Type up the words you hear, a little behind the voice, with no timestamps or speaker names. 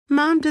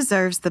Mom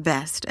deserves the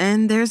best,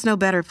 and there's no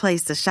better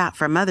place to shop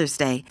for Mother's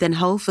Day than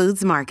Whole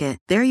Foods Market.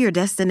 They're your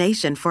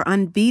destination for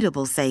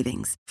unbeatable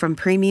savings, from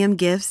premium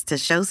gifts to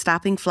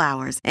show-stopping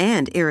flowers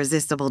and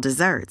irresistible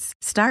desserts.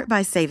 Start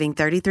by saving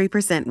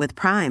 33% with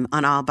Prime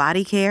on all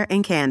body care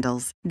and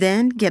candles.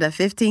 Then get a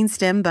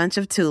 15-stem bunch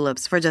of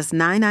tulips for just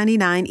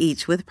 $9.99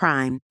 each with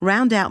Prime.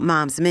 Round out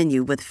Mom's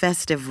menu with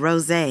festive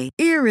rosé,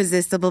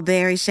 irresistible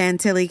berry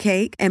chantilly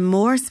cake, and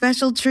more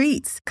special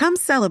treats. Come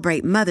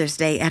celebrate Mother's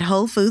Day at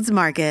Whole Foods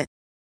Market.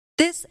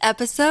 This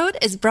episode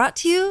is brought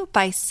to you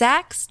by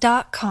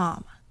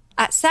Sax.com.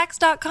 At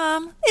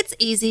Sax.com, it's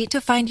easy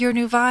to find your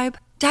new vibe.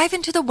 Dive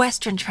into the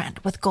Western trend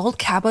with gold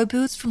cowboy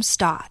boots from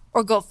Stott,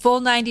 or go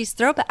full 90s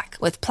throwback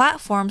with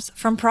platforms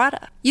from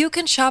Prada. You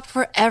can shop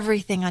for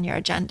everything on your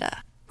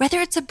agenda, whether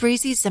it's a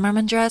breezy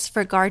Zimmermann dress for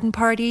a garden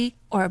party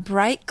or a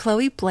bright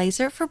Chloe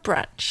blazer for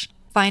brunch.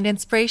 Find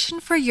inspiration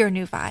for your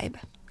new vibe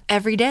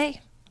every day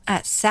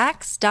at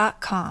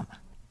Sax.com.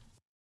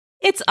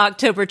 It's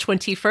October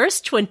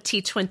 21st,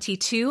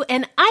 2022,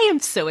 and I am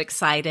so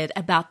excited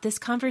about this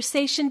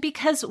conversation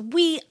because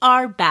we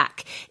are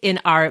back in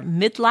our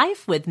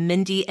Midlife with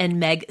Mindy and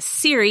Meg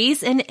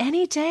series, and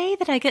any day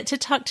that I get to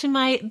talk to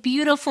my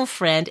beautiful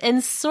friend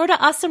and sorta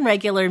awesome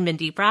regular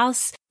Mindy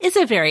Browse is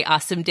a very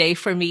awesome day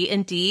for me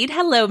indeed.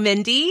 Hello,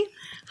 Mindy.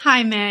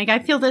 Hi, Meg. I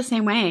feel the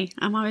same way.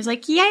 I'm always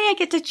like, yay, I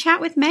get to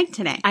chat with Meg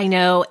today. I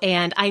know,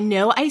 and I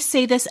know I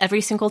say this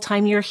every single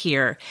time you're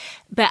here,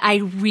 but I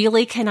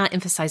really cannot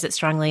emphasize it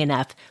strongly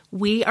enough.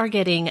 We are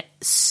getting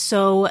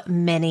so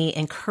many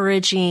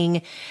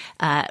encouraging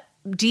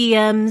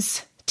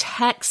DMs,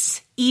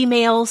 texts,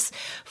 emails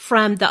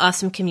from the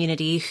awesome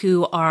community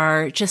who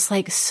are just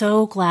like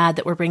so glad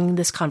that we're bringing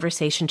this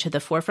conversation to the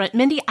forefront.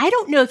 Mindy, I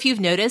don't know if you've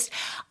noticed.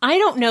 I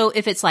don't know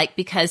if it's like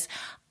because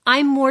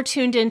I'm more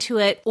tuned into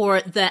it or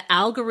the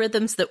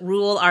algorithms that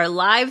rule our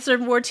lives are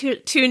more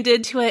tuned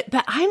into it,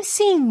 but I'm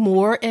seeing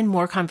more and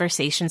more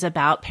conversations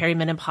about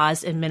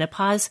perimenopause and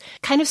menopause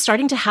kind of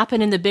starting to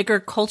happen in the bigger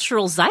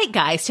cultural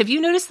zeitgeist. Have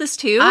you noticed this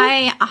too?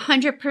 I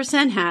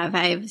 100% have.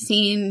 I've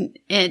seen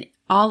it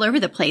all over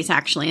the place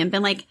actually and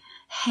been like,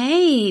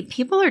 hey,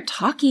 people are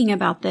talking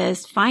about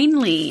this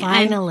finally.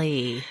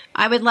 And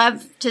I would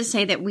love to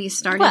say that we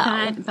started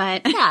that,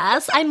 but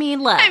yes, I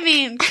mean, look.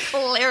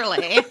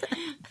 Clearly.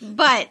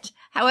 But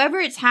however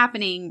it's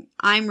happening,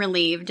 I'm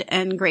relieved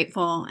and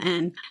grateful.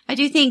 And I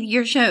do think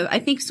your show, I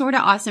think Sorta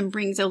Awesome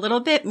brings a little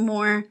bit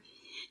more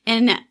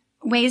in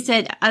ways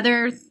that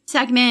other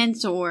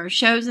segments or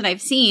shows that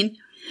I've seen,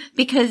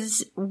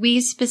 because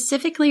we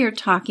specifically are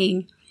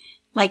talking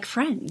like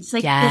friends.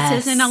 Like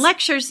This isn't a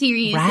lecture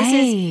series.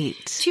 Right.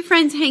 This is two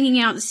friends hanging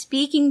out,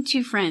 speaking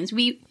to friends.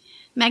 Meg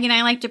and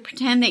I like to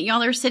pretend that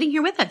y'all are sitting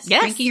here with us,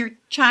 drinking your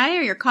chai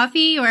or your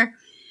coffee or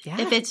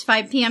if it's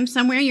 5 p.m.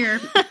 somewhere, your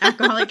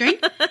alcoholic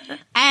drink,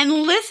 and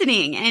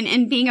listening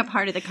and being a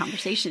part of the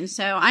conversation.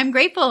 So I'm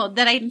grateful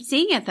that I'm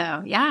seeing it,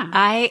 though. Yeah.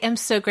 I am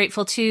so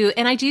grateful, too.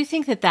 And I do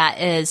think that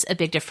that is a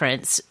big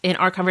difference in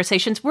our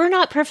conversations. We're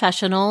not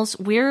professionals.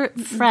 We're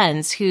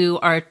friends who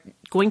are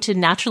going to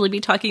naturally be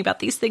talking about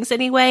these things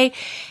anyway.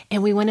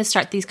 And we want to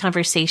start these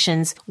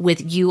conversations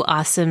with you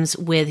awesomes,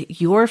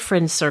 with your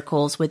friend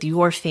circles, with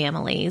your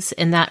families.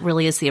 And that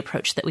really is the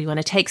approach that we want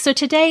to take. So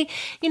today,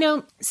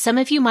 some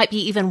of you might be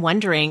even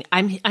wondering,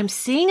 I'm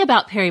seeing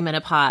about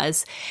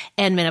perimenopause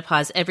and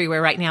menopause everywhere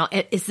right now.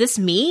 Is this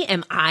me?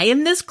 Am I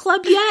in this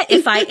club yet?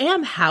 If I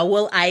am, how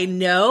will I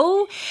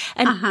know?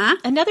 And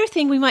another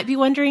thing we might be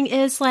wondering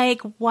is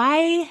like,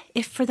 why,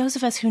 if for those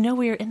of us who know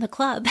we're in the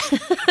club,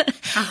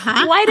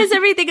 why does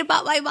everything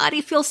about my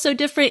body feel so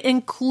different,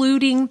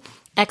 including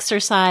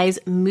exercise,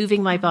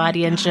 moving my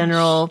body in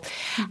general?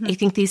 I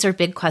think these are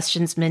big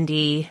questions,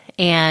 Mindy.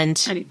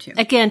 And I do too.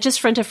 Again,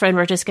 just friend to friend,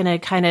 we're just going to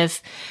kind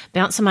of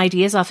bounce some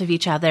ideas off of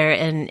each other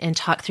and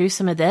talk through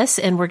some of this.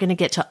 And we're going to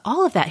get to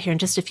all of that here in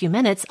just a few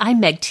minutes.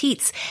 I'm Meg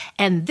Tietz,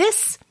 and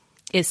this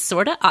is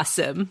Sorta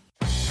Awesome.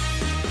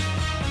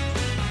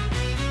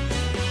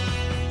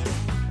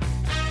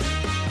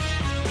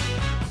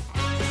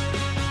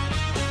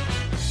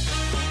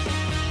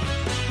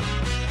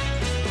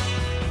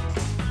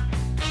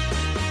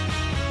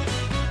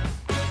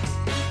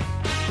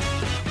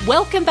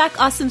 Welcome back,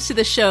 Awesomes, to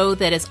the show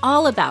that is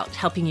all about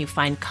helping you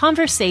find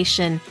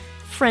conversation,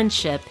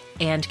 friendship,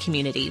 and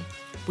community.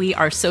 We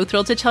are so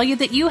thrilled to tell you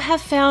that you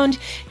have found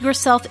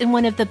yourself in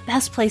one of the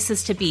best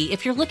places to be.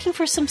 If you're looking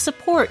for some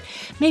support,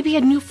 maybe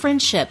a new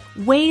friendship,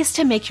 ways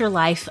to make your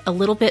life a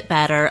little bit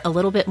better, a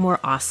little bit more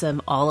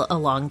awesome all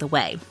along the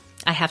way.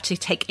 I have to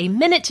take a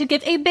minute to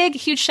give a big,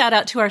 huge shout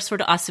out to our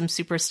Sorta Awesome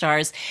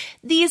superstars.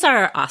 These are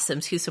our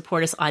awesomes who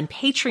support us on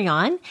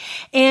Patreon.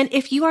 And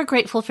if you are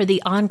grateful for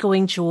the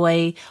ongoing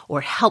joy or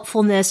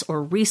helpfulness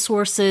or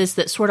resources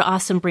that Sorta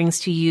Awesome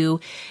brings to you,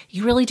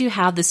 you really do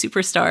have the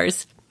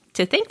superstars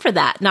to thank for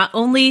that. Not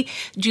only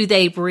do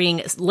they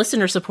bring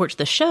listener support to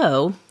the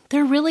show,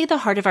 they're really the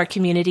heart of our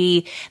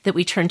community that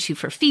we turn to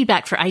for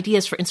feedback, for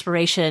ideas, for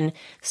inspiration.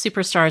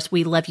 Superstars,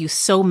 we love you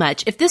so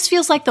much. If this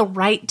feels like the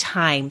right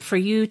time for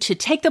you to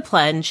take the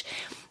plunge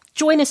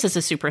Join us as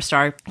a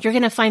superstar. You're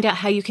going to find out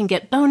how you can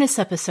get bonus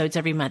episodes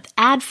every month,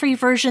 ad-free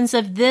versions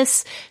of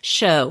this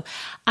show,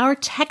 our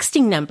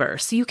texting number,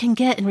 so you can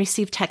get and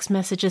receive text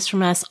messages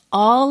from us.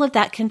 All of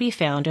that can be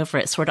found over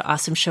at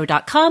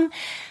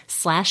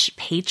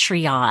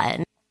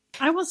sortaawesomeshow.com/Patreon.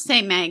 I will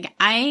say, Meg,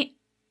 I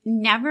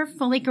never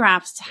fully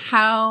grasped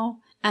how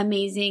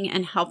amazing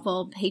and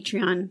helpful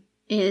Patreon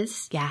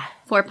is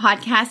for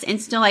podcasts. And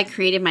still, I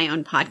created my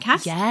own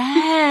podcast.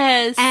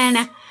 Yes.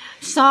 And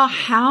saw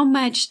how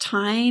much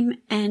time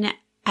and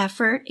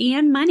effort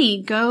and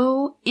money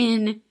goes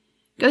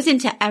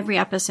into every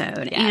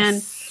episode. Yes.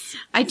 And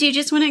I do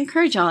just want to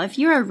encourage y'all, if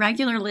you're a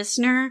regular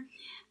listener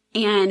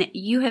and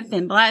you have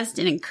been blessed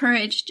and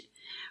encouraged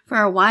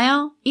for a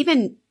while,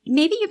 even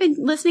maybe you've been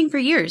listening for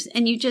years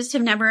and you just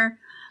have never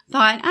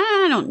thought,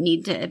 I don't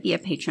need to be a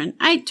patron.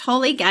 I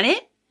totally get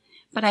it,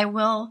 but I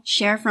will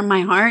share from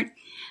my heart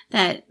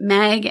that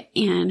Meg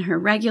and her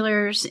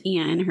regulars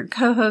and her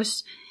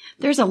co-hosts,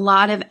 there's a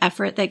lot of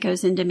effort that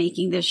goes into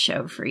making this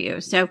show for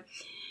you. So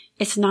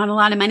it's not a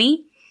lot of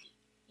money.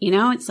 You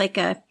know, it's like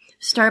a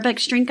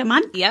Starbucks drink a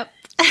month. Yep.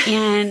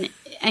 and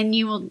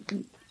you will,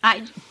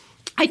 I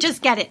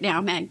just get it now,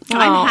 Meg. So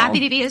I'm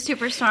happy to be a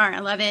superstar. I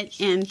love it.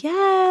 And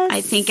yes,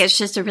 I think it's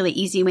just a really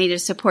easy way to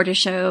support a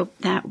show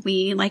that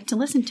we like to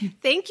listen to.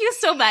 Thank you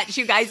so much,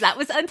 you guys. That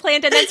was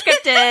unplanned and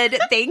unscripted.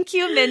 Thank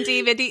you,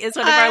 Mindy. Mindy is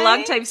one of our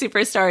longtime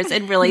superstars.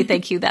 And really,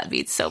 thank you. That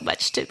means so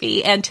much to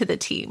me and to the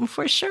team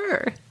for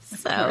sure.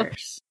 So,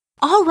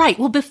 all right.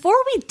 Well, before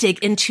we dig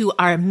into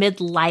our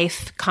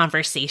midlife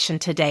conversation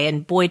today,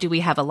 and boy, do we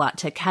have a lot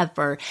to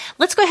cover,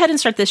 let's go ahead and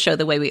start this show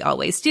the way we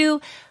always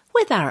do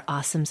with our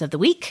Awesomes of the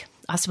Week.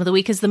 Awesome of the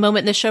Week is the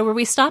moment in the show where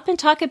we stop and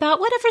talk about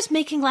whatever's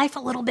making life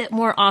a little bit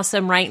more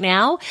awesome right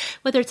now,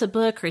 whether it's a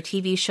book or a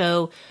TV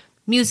show,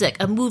 music,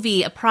 a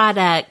movie, a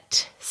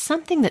product,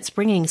 something that's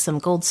bringing some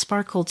gold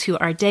sparkle to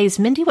our days.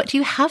 Mindy, what do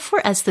you have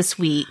for us this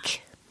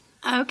week?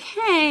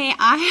 Okay.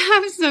 I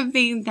have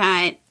something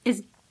that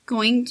is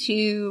going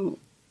to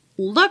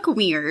look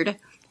weird,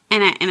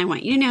 and I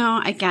want you to know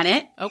I get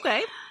it.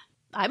 Okay.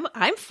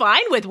 I'm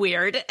fine with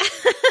weird.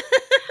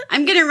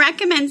 I'm going to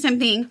recommend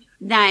something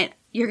that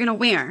you're going to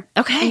wear.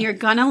 Okay. And you're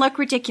going to look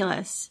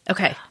ridiculous.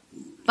 Okay.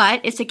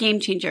 But it's a game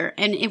changer.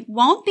 And it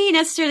won't be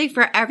necessarily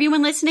for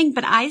everyone listening,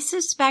 but I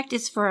suspect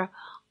it's for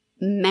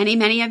many,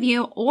 many of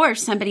you or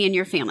somebody in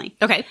your family.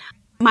 Okay.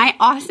 My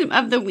awesome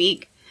of the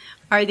week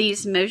are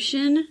these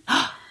motion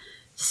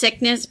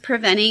sickness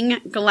preventing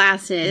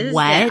glasses.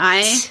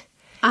 What?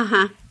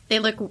 They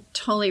look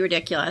totally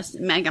ridiculous.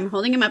 Meg, I'm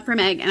holding them up for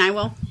Meg, and I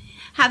will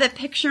have a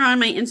picture on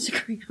my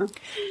Instagram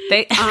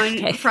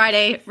on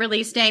Friday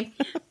release day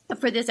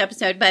for this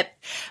episode. But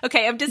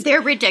okay, they're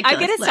ridiculous.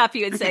 I'm going to stop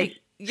you and say,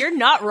 you're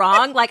not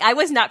wrong. Like, I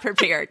was not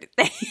prepared.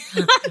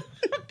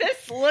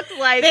 This looked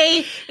like,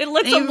 it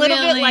looks a little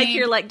bit like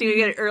you're like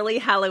doing an early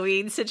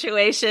Halloween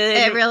situation.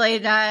 It really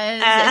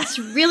does. It's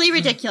really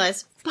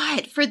ridiculous.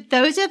 But for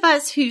those of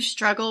us who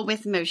struggle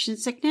with motion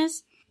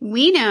sickness,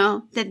 we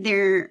know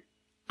that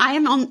I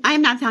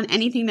have not found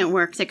anything that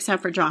works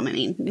except for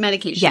Dramamine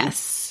medication.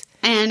 Yes.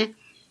 And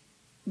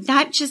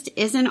that just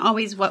isn't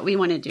always what we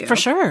want to do. For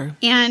sure.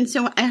 And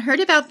so I heard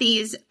about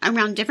these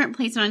around different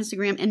places on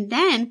Instagram. And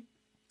then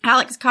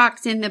Alex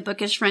Cox in the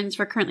Bookish Friends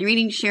for Currently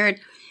Reading shared,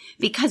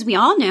 because we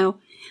all know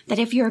that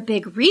if you're a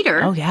big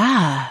reader. Oh,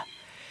 yeah.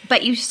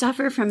 But you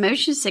suffer from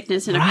motion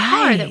sickness in a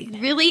car that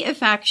really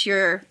affects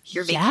your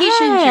vacations,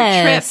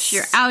 your trips,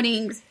 your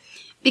outings,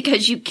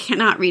 because you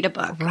cannot read a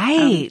book.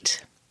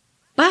 Right.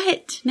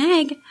 But,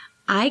 Meg,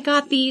 I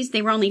got these.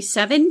 They were only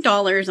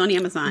 $7 on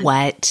Amazon.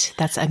 What?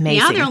 That's amazing.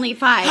 Now they're only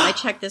 $5. I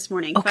checked this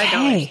morning.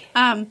 Okay.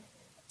 $5.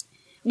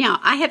 Now,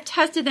 I have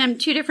tested them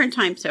 2 different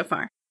times so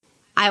far.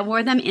 I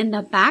wore them in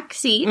the back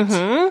seat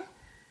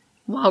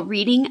while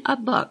reading a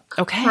book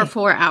for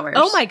 4 hours.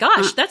 Oh my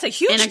gosh, that's a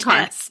huge in a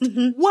car. test.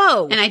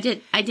 Whoa. And I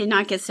did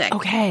not get sick.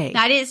 Okay.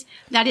 That is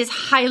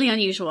highly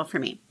unusual for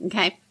me.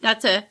 Okay.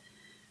 That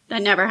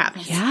never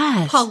happens.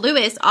 Yes. Paul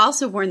Lewis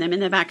also wore them in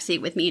the back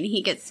seat with me, and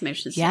he gets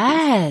motion sickness.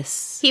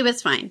 Yes. He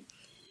was fine.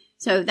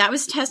 So that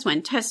was test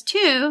 1. Test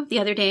 2, the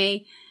other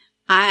day,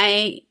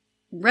 I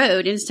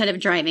rode instead of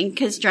driving,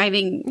 because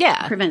driving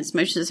prevents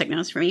motion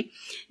sickness for me,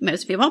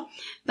 most people.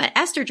 But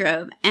Esther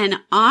drove, and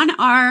on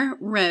our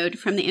road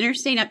from the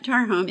interstate up to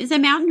our home is a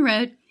mountain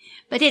road,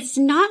 but it's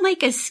not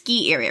like a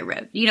ski area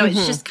road. You know,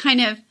 it's just kind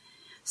of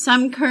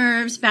some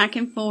curves back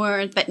and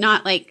forth, but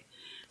not like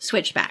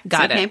switchbacks.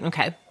 Got it.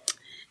 Okay.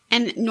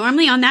 And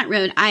normally on that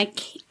road, I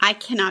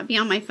cannot be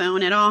on my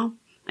phone at all.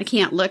 I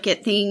can't look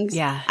at things.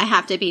 Yeah. I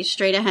have to be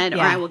straight ahead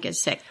or I will get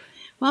sick.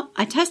 Well,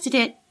 I tested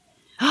it.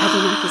 I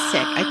did not get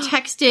sick. I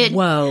texted.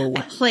 Whoa.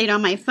 I played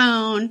on my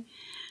phone.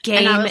 Game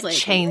and I was like,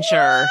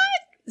 changer.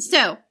 what?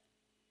 So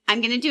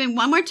I'm going to do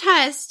one more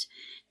test,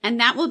 and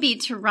that will be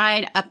to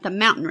ride up the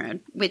mountain road,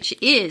 which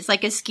is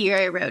like a ski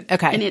area road.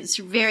 Okay. And it's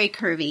very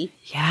curvy.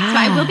 Yeah. So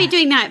I will be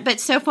doing that.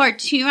 But so far,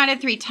 2 out of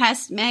 3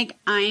 tests, Meg,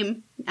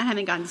 I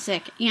haven't gotten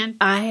sick. And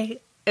I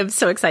am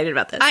so excited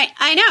about this.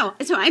 I know.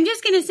 So I'm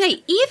just going to say,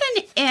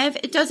 even if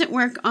it doesn't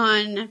work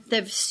on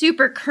the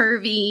super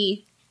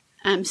curvy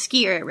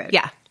ski area road,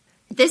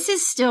 this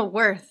is still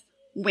worth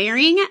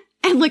wearing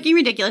and looking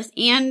ridiculous.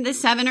 And the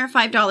 $7 or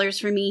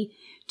 $5 for me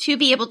to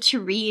be able to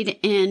read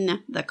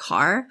in the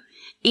car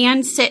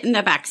and sit in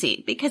the back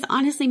seat. Because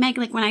honestly, Meg,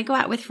 like when I go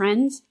out with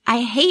friends, I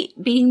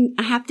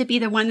have to be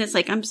the one that's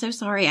like, I'm so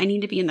sorry, I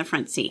need to be in the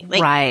front seat.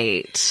 Like,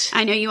 right.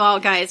 I know you all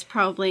guys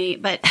probably,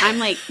 but I'm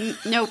like,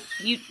 no,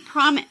 you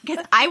promise,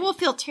 because I will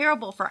feel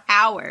terrible for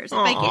hours if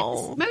I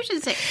get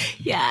motion sick.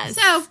 Yes.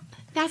 So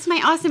that's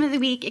my awesome of the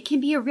week. It can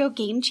be a real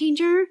game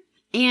changer.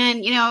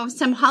 And, you know,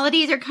 some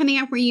holidays are coming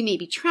up where you may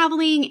be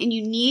traveling and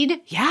you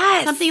need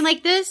something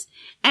like this.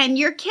 And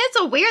your kids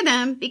will wear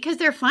them because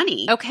they're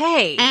funny.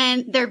 Okay.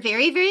 And they're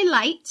very, very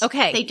light.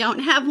 Okay. They don't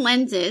have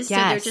lenses, so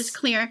they're just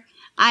clear.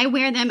 I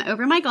wear them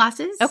over my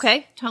glasses.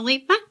 Okay.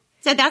 Totally fine.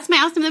 So that's my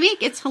awesome of the week.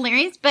 It's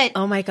hilarious, but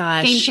oh my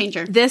gosh, game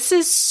changer. This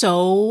is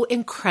so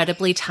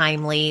incredibly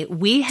timely.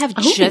 We have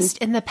just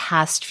in the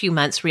past few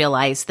months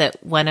realized that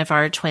one of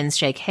our twins,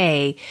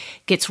 JK,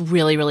 gets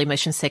really, really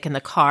motion sick in the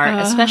car,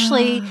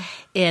 especially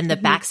in the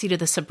backseat of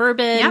the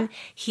Suburban. Yep.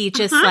 He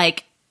just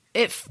like,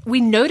 if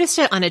we noticed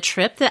it on a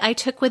trip that I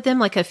took with them,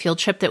 like a field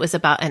trip that was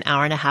about an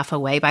hour and a half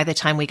away. By the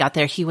time we got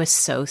there, he was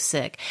so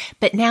sick.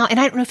 But now, and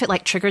I don't know if it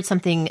like triggered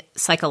something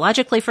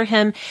psychologically for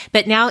him,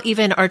 but now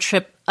even our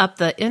trip up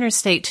the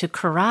interstate to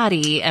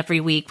karate every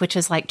week, which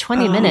is like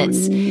 20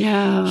 minutes,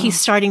 he's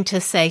starting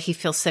to say he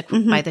feels sick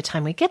by the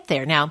time we get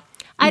there. Now,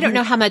 I don't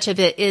know how much of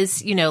it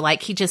is, you know,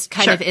 like he just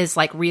kind of is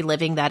like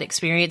reliving that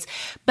experience.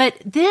 But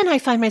then I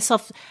find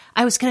myself,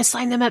 I was going to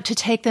sign them up to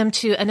take them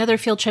to another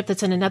field trip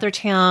that's in another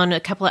town a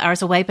couple of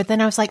hours away. But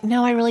then I was like,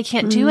 no, I really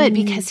can't do it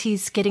because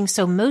he's getting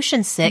so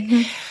motion sick.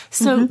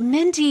 So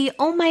Mindy,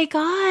 oh my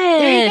gosh.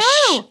 There you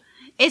go.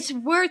 It's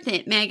worth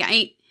it, Meg.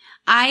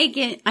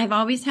 I've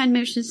always had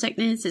motion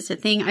sickness. It's a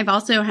thing. I've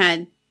also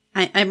had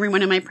every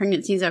one of my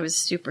pregnancies, I was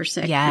super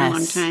sick for a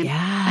long time.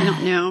 Yeah. I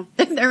don't know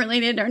if they're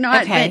related or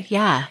not. Okay, but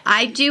yeah.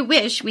 I do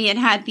wish we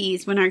had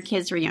these when our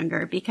kids were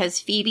younger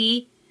because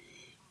Phoebe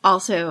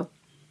also,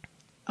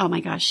 oh my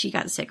gosh, she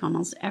got sick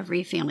almost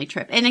every family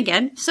trip. And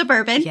again,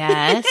 Suburban.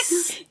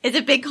 Yes. It's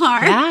a big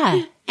car.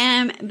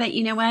 Yeah. But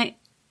you know what?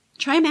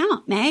 Try them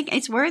out, Meg.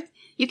 It's worth,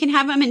 you can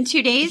have them in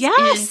 2 days.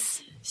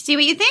 Yes. See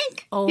what you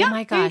think. Oh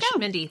my gosh,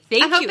 Mindy,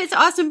 thank you. I hope it's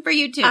awesome for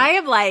you too. I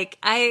am like,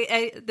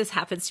 this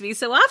happens to me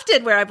so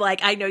often where I'm like,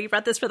 I know you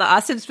brought this for the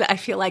awesomes, but I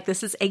feel like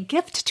this is a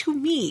gift to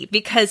me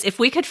because if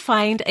we could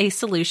find a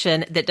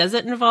solution that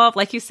doesn't involve,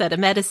 like you said, a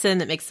medicine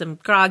that makes them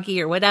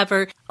groggy or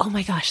whatever, oh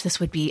my gosh, this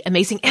would be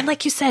amazing. And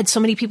like you said,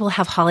 so many people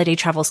have holiday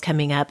travels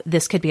coming up.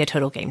 This could be a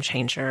total game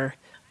changer.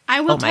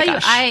 I will tell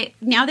you,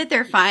 now that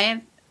they're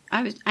 5,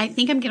 I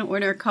think I'm going to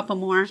order a couple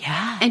more.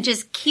 Yeah. And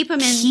just keep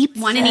them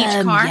one in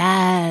each car.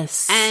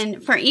 Yes.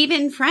 And for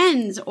even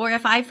friends, or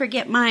if I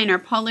forget mine or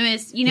Paul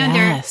Lewis, you know,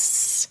 they're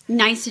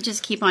nice to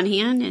just keep on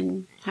hand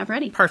and have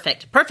ready.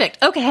 Perfect.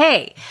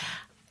 Okay.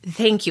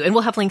 Thank you. And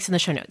we'll have links in the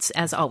show notes,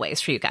 as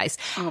always, for you guys.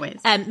 Always.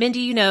 Mindy,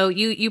 you know,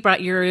 you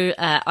brought your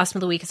Awesome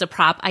of the Week as a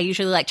prop. I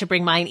usually like to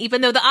bring mine, even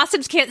though the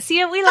Awesomes can't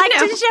see it. We like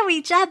to show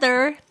each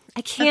other. I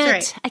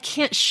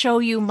can't show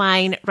you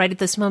mine right at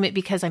this moment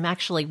because I'm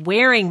actually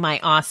wearing my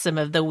Awesome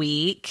of the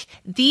Week.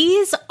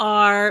 These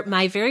are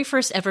my very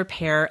first ever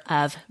pair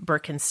of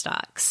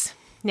Birkenstocks.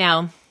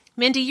 Now,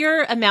 Mindy,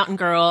 you're a mountain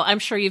girl. I'm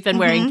sure you've been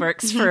wearing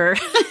Birks for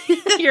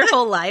your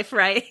whole life,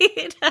 right?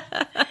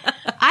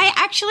 I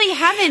actually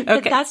haven't,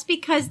 but that's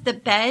because the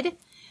bed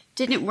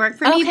didn't work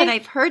for me, but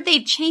I've heard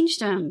they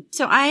changed them.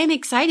 So I am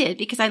excited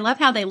because I love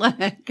how they look.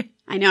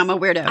 I know I'm a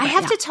weirdo. I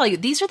have to tell you,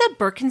 these are the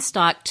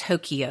Birkenstock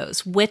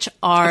Tokios, which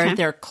are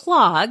their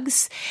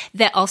clogs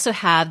that also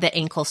have the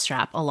ankle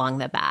strap along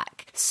the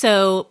back.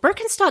 So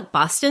Birkenstock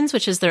Bostons,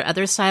 which is their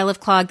other style of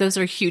clog, those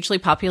are hugely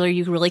popular.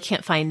 You really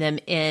can't find them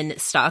in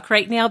stock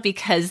right now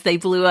because they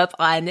blew up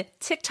on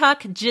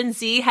TikTok. Gen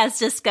Z has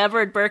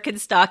discovered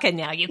Birkenstock and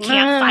now you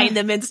can't find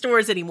them in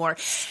stores anymore.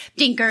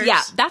 Stinkers.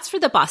 Yeah, that's for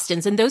the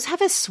Bostons. And those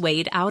have a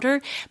suede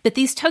outer, but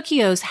these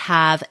Tokios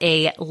have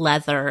a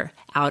leather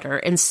outer.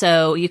 And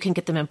so you can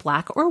get them in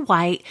black or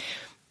white.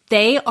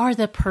 They are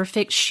the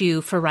perfect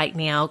shoe for right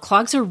now.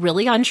 Clogs are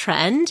really on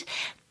trend,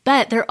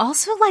 but they're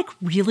also like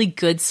really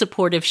good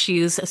supportive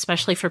shoes,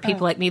 especially for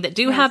people like me that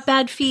do have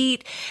bad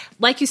feet.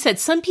 Like you said,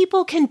 some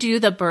people can do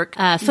the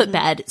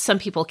footbed. Some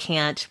people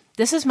can't.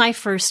 This is my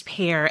first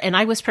pair, and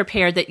I was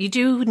prepared that you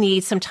do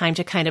need some time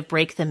to kind of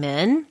break them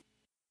in.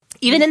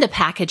 Even in the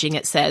packaging,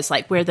 it says,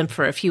 like, wear them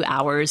for a few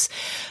hours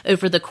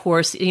over the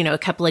course, you know, a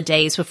couple of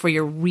days before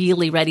you're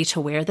really ready to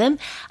wear them.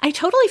 I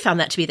totally found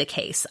that to be the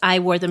case. I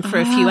wore them for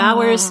a few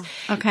hours.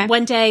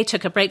 One day,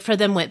 took a break for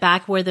them, went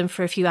back, wore them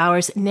for a few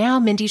hours. Now,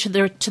 Mindy, to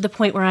the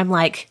point where I'm,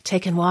 like,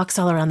 taking walks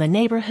all around the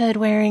neighborhood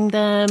wearing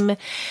them. My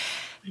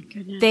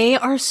goodness. They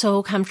are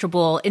so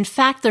comfortable. In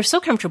fact, they're so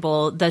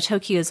comfortable, the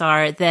Tokios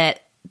are, that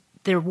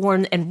they're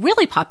worn and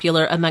really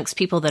popular amongst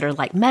people that are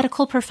like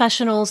medical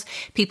professionals,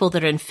 people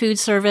that are in food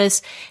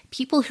service,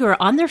 people who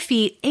are on their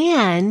feet,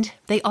 and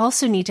they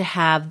also need to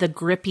have the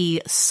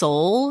grippy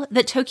sole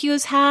that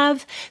Tokios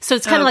have. So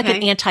it's kind of like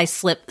an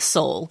anti-slip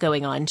sole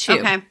going on too.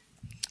 Okay.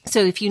 So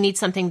if you need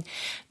something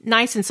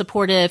nice and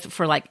supportive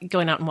for like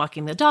going out and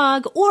walking the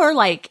dog, or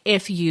like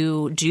if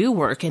you do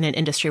work in an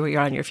industry where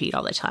you're on your feet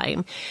all the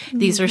time,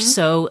 these are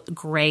so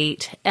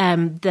great.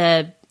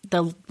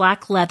 The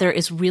black leather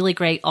is really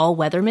great all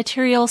weather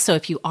material. So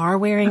if you are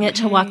wearing it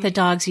to walk the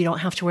dogs, you don't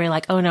have to worry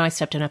like, oh no, I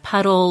stepped in a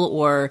puddle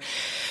or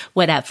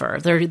whatever.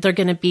 They're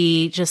going to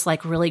be just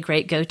like really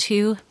great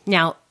go-to.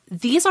 Now,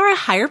 these are a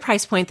higher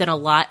price point than a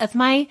lot of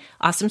my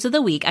Awesomes of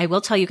the Week. I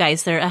will tell you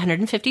guys, they're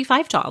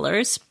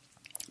 $155.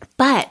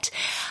 But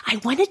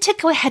I wanted to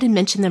go ahead and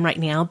mention them right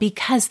now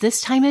because this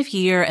time of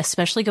year,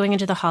 especially going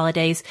into the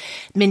holidays,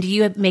 Mindy,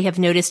 you may have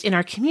noticed in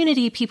our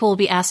community, people will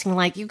be asking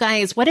like, you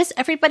guys, what is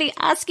everybody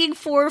asking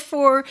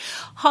for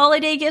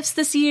holiday gifts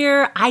this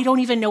year? I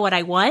don't even know what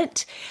I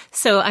want.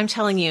 So I'm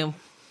telling you,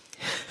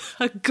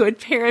 a good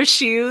pair of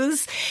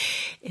shoes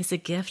is a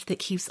gift that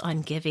keeps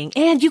on giving.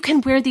 And you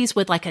can wear these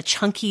with like a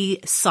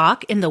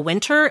sock in the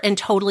winter and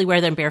totally wear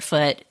them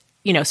barefoot,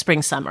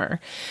 spring, summer.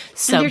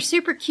 So and they're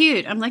super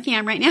cute. I'm looking at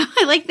them right now.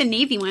 I like the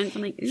navy ones.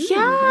 I'm like, ooh,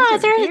 yeah,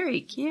 they're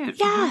very cute.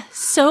 Yeah,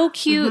 so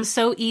cute,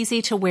 so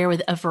easy to wear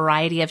with a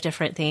variety of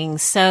different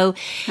things. So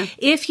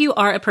if you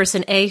are a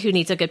person, who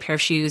needs a good pair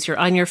of shoes, you're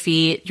on your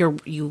feet,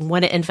 you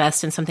want to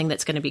invest in something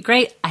that's going to be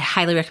great, I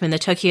highly recommend the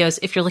Tokios.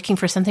 If you're looking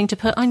for something to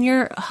put on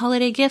your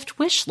holiday gift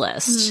wish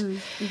list,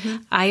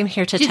 I am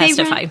here to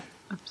testify.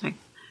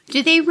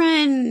 Do they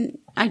run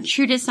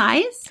true to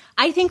size?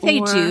 I think they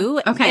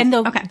do. Okay. And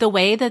the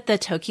way that the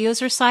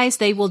Tokios are sized,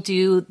 they will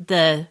do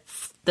the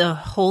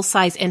whole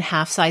size and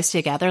half size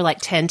together, like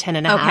 10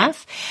 and a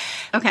half.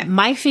 Okay.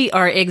 My feet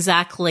are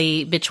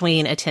exactly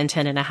between a 10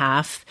 and a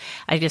half.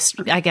 I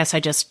guess I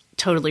just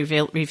totally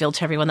revealed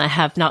to everyone that I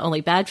have not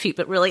only bad feet,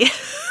 but really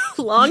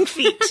long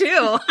feet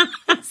too.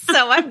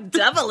 So I'm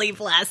doubly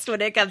blessed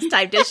when it comes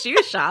time to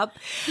shoe shop.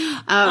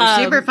 Oh,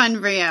 super fun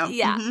for you.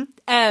 Yeah.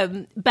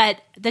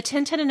 But the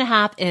 10 and a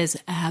half is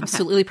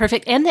absolutely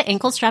perfect. And the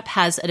ankle strap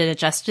has an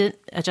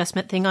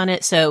adjustment thing on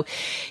it. So,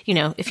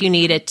 if you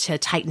needed to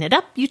tighten it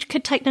up, you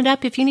could tighten it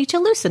up. If you need to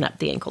loosen up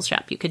the ankle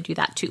strap, you could do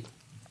that too.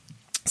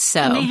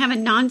 So and they have a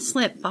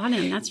non-slip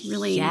bottom. That's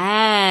really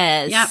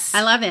yes. Yep,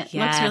 I love it.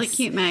 Yes. Looks really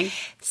cute, Meg.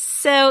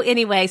 So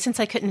anyway, since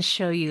I couldn't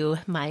show you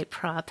my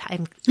prop,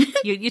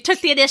 you took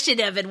the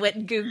initiative and went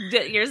and Googled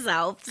it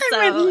yourself. So.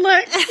 I went and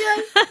looked,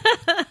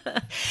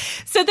 yes.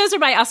 So those are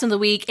my Awesome of the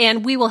Week,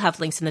 and we will have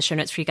links in the show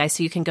notes for you guys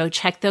so you can go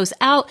check those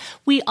out.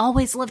 We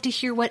always love to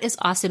hear what is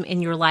awesome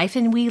in your life,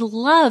 and we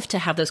love to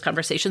have those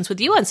conversations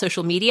with you on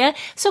social media.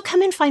 So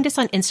come and find us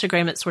on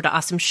Instagram at Sorta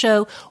Awesome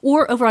Show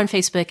or over on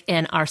Facebook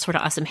in our Sorta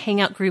Awesome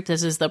Hangout group.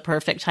 This is the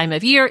perfect time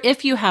of year.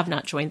 If you have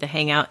not joined the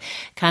Hangout,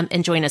 come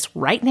and join us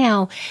right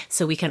now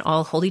so we can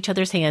all hold each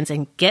other's hands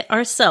and get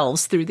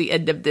ourselves through the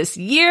end of this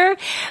year.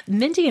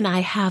 Mindy and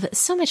I have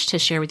so much to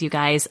share with you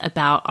guys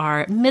about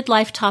our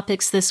midlife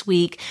topics this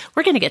week.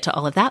 We're going to get to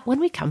all of that when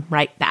we come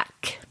right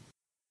back.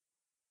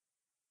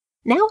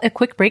 Now, a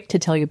quick break to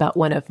tell you about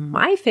one of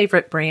my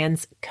favorite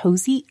brands,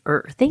 Cozy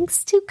Earth.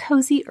 Thanks to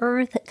Cozy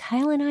Earth,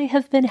 Kyle and I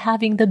have been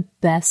having the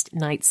best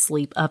night's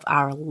sleep of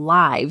our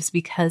lives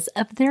because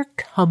of their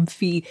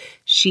comfy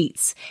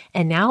sheets.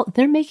 And now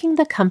they're making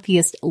the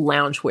comfiest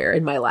loungewear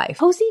in my life.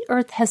 Cozy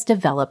Earth has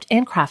developed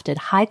and crafted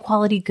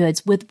high-quality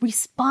goods with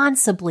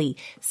responsibly,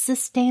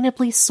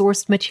 sustainably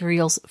sourced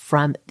materials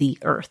from the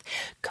earth.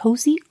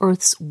 Cozy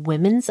Earth's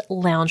women's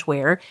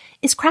loungewear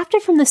is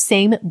crafted from the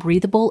same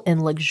breathable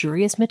and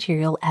luxurious material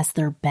as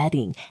their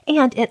bedding,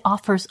 and it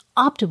offers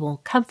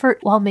optimal comfort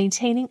while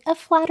maintaining a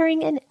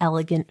flattering and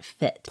elegant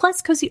fit. Plus,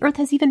 Cozy Earth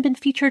has even been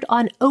featured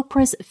on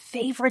Oprah's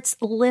favorites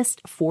list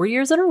 4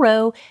 years in a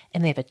row,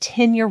 and they have a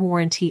 10-year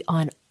warranty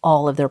on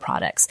all of their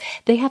products.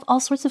 They have all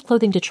sorts of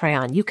clothing to try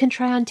on. You can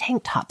try on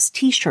tank tops,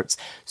 t-shirts,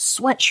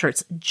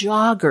 sweatshirts,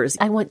 joggers.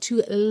 I want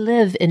to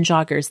live in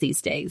joggers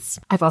these days.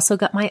 I've also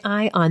got my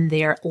eye on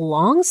their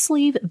long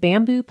sleeve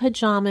bamboo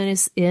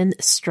pajamas in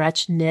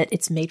stretch knit.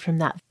 It's made from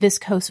that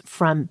viscose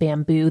from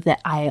bamboo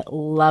that I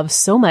love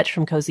so much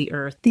from Cozy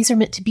Earth. These are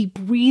meant to be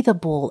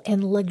breathable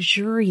and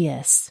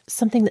luxurious.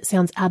 Something that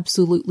sounds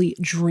absolutely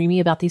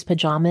dreamy about these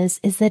pajamas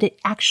is that it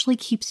actually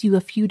keeps you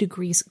a few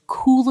degrees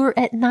cooler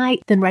at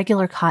night than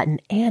regular cotton,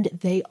 and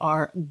they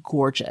are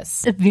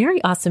gorgeous.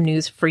 Very awesome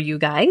news for you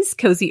guys.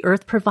 Cozy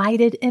Earth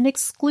provided an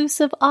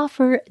exclusive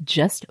offer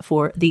just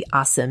for the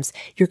Awesomes.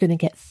 You're going to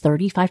get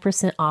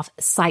 35% off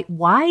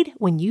site-wide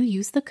when you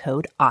use the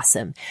code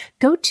AWESOME.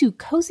 Go to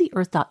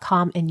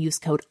CozyEarth.com and use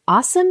code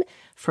AWESOME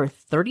for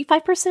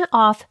 35%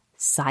 off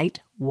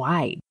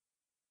site-wide.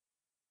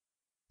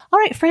 All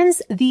right,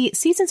 friends, the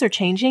seasons are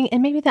changing,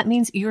 and maybe that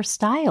means your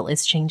style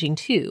is changing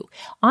too.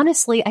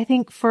 Honestly, I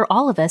think for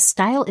all of us,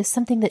 style is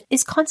something that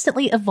is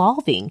constantly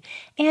evolving.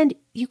 And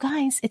you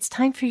guys, it's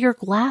time for your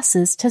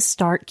glasses to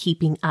start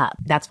keeping up.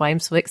 That's why I'm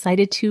so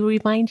excited to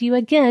remind you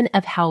again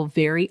of how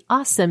very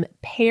awesome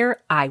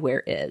Pair Eyewear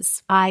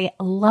is. I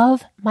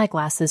love my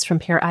glasses from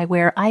Pair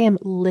Eyewear. I am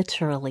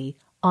literally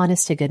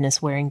honest to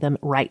goodness wearing them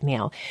right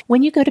now.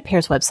 When you go to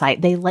Pair's website,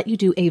 they let you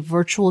do a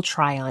virtual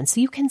try-on so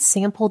you can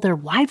sample their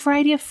wide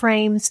variety of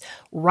frames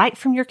right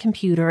from your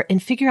computer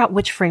and figure out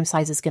which frame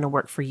size is going to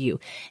work for you.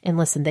 And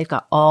listen, they've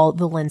got all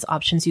the lens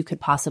options you could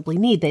possibly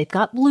need. They've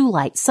got blue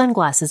light,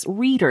 sunglasses,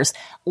 readers,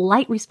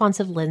 light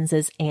responsive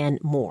lenses,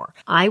 and more.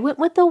 I went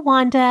with the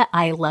Wanda.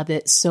 I love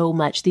it so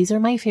much. These are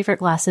my favorite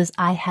glasses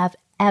I have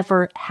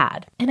ever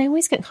had. And I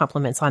always get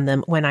compliments on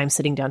them when I'm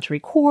sitting down to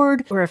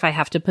record, or if I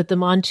have to put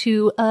them on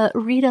to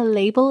read a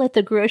label at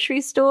the grocery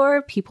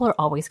store. People are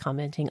always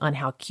commenting on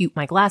how cute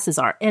my glasses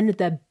are. And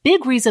the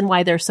big reason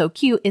why they're so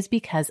cute is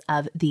because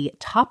of the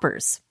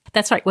toppers.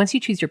 That's right. Once you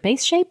choose your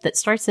base shape, that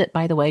starts at,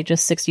 by the way,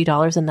 just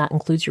 $60, and that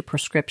includes your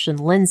prescription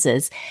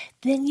lenses,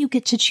 then you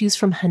get to choose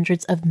from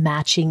hundreds of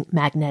matching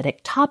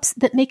magnetic tops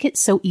that make it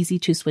so easy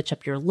to switch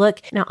up your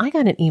look. Now, I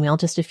got an email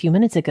just a few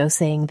minutes ago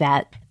saying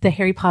that the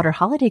Harry Potter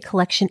holiday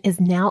collection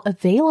is now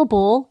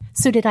available.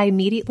 So did I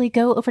immediately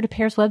go over to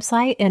Pair's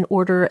website and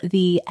order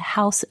the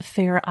House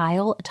Fair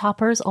Isle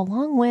toppers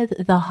along with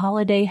the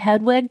holiday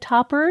Hedwig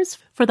toppers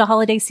for the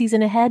holiday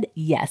season ahead?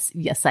 Yes,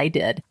 I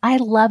did. I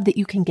love that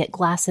you can get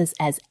glasses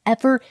as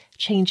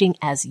ever-changing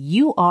as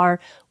you are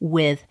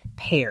with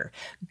Pair.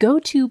 Go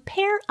to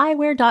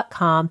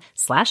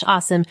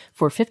paireyewear.com/awesome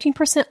for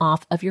 15%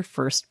 off of your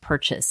first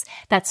purchase.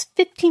 That's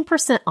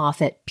 15%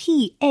 off at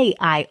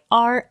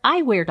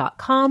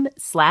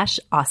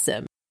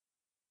paireyewear.com/awesome.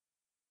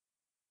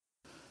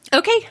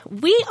 Okay,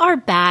 we are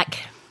back.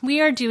 We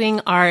are doing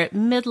our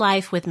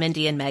Midlife with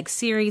Mindy and Meg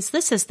series.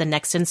 This is the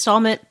next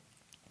installment.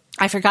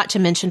 I forgot to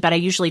mention, but I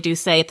usually do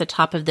say at the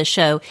top of the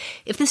show,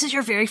 if this is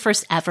your very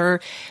first ever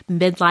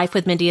Midlife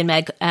with Mindy and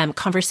Meg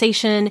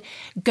conversation,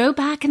 go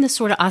back in the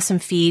Sorta Awesome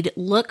feed,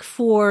 look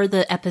for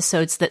the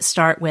episodes that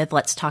start with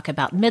Let's Talk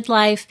About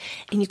Midlife,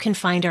 and you can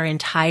find our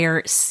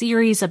entire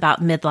series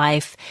about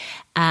midlife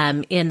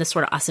in the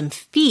Sorta Awesome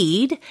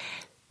feed.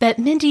 But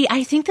Mindy,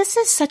 I think this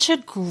is such a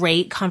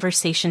great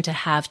conversation to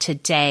have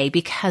today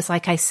because,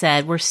 like I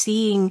said, we're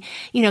seeing,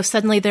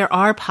 suddenly there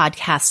are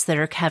podcasts that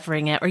are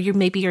covering it, or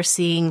maybe you're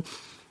seeing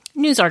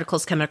news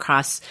articles come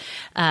across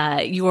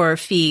your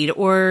feed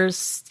or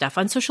stuff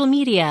on social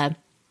media.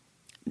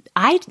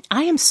 I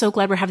am so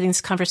glad we're having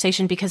this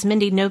conversation because,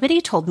 Mindy, nobody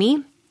told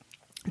me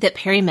that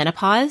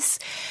perimenopause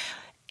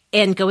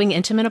and going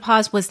into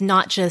menopause was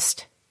not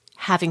just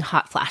having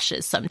hot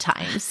flashes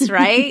sometimes,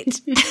 right?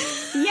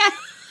 Yeah.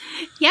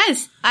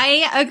 Yes,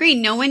 I agree.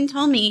 No one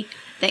told me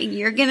that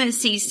you're going to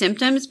see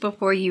symptoms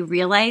before you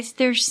realize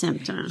there's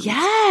symptoms.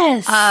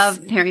 Yes.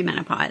 Of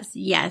perimenopause.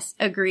 Yes,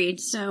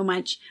 agreed so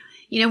much.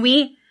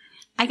 I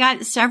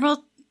got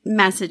several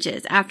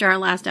messages after our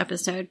last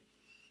episode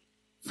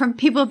from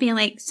people being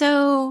like,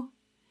 so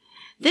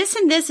this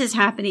and this is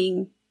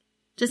happening.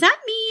 Does that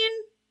mean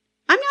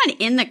I'm not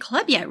in the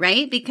club yet,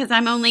 right? Because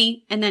I'm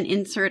only, and then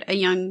insert a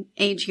young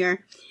age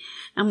here.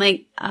 I'm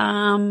like,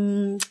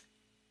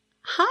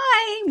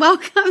 hi,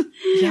 welcome.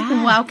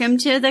 Yeah. Welcome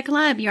to the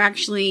club.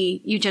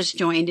 You just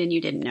joined and you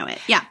didn't know it.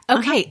 Yeah.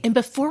 Okay. And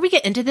before we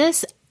get into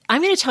this,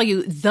 I'm going to tell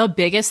you the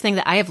biggest thing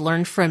that I have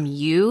learned from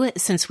you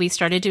since we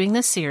started doing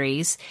this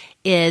series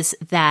is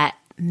that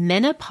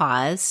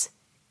menopause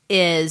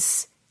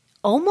is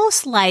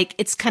almost like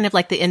it's kind of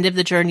like the end of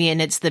the journey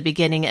and it's the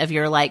beginning of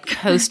your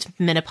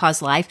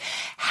post-menopause life.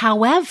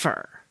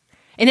 However,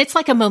 and it's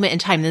like a moment in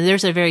time, and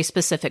there's a very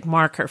specific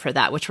marker for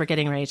that, which we're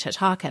getting ready to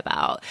talk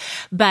about.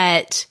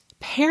 But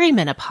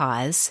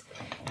perimenopause,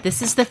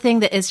 this is the thing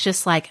that is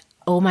just like,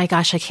 oh my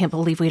gosh, I can't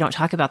believe we don't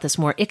talk about this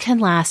more. It can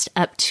last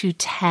up to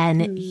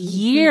 10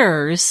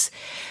 years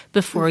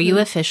before you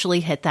officially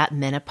hit that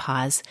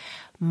menopause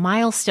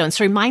milestone.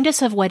 So remind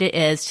us of what it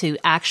is to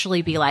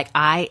actually be like,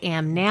 I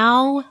am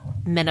now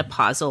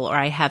menopausal or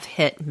I have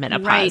hit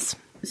menopause. Right.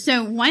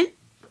 So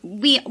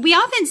we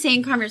often say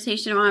in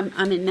conversation,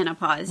 I'm in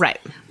menopause.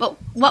 Right. But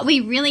what we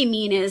really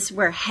mean is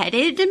we're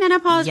headed to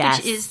menopause,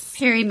 which is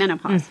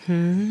perimenopause.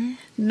 Mm-hmm.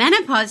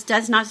 Menopause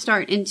does not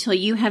start until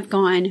you have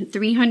gone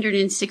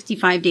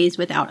 365 days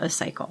without a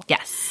cycle.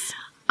 Yes.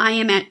 I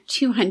am at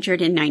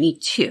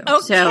 292. Okay,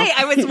 so.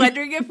 I was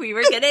wondering if we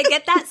were going to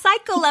get that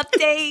cycle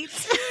update.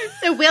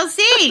 So we'll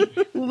see.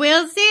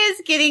 We'll see.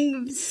 It's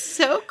getting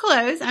so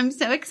close. I'm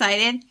so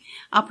excited.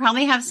 I'll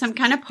probably have some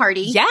kind of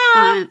party. Yeah,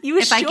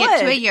 if I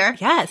get to a year.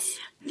 Yes.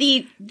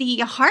 The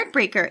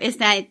heartbreaker is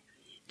that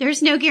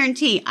there's no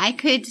guarantee. I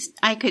could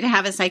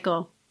have a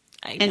cycle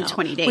in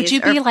 20 days. Would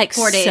you be like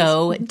 4 days.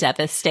 So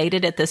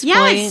devastated at this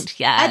point?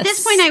 Yes. At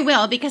this point I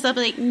will, because I'll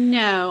be like,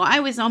 no, I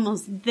was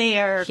almost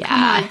there. Yeah.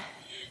 Come on.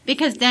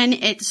 Because then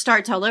it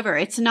starts all over.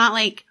 It's not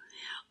like,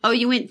 oh,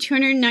 you went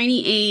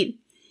 298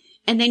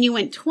 and then you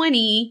went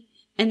 20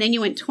 and then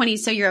you went 20,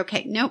 so you're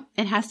okay. Nope.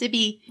 It has to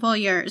be full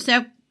year.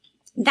 So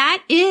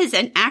that is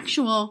an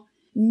actual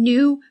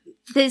new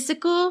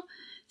physical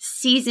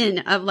season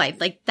of life.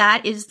 Like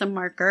that is the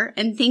marker,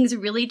 and things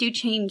really do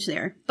change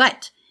there.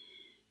 But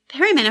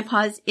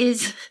perimenopause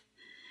is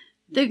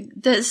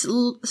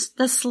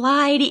the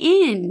slide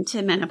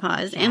into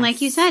menopause. Yes. And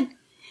like you said,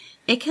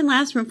 it can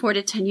last from 4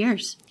 to 10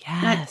 years.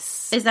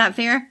 Yes. Is that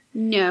fair?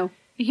 No.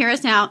 Hear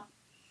us out.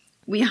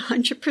 We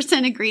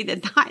 100% agree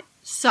that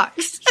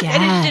sucks. Yes.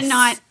 And it did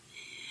not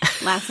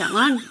last that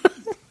long.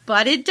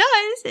 But it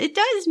does. It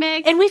does,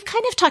 Meg. And we've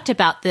kind of talked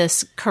about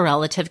this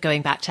correlative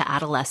going back to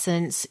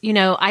adolescence. You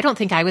know, I don't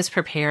think I was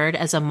prepared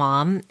as a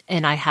mom,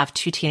 and I have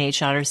 2 teenage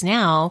daughters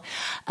now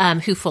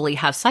who fully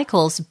have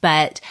cycles,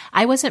 but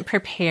I wasn't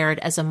prepared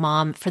as a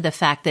mom for the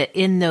fact that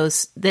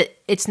that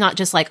it's not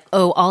just like,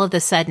 oh, all of a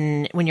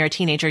sudden when you're a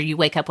teenager, you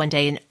wake up one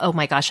day and, oh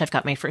my gosh, I've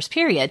got my first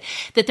period.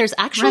 That there's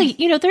actually, right.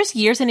 You know, there's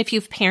years, and if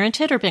you've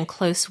parented or been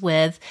close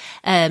with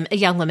a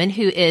young woman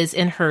who is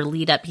in her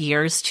lead up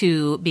years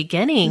to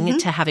beginning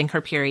to having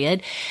her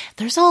period,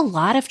 there's a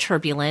lot of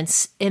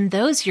turbulence in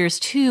those years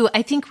too.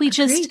 I think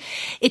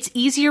it's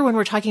easier when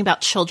we're talking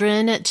about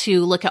children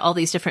to look at all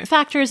these different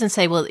factors and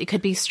say, well, it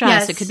could be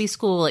stress, it could be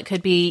school, it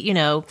could be, you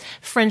know,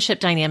 friendship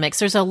dynamics.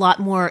 There's a lot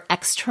more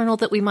external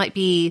that we might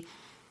be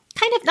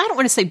kind of, I don't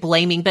want to say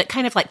blaming, but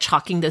kind of like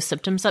chalking those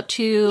symptoms up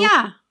to.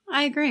 Yeah,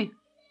 I agree.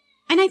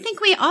 And I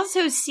think we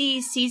also see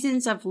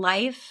seasons of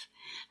life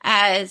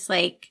as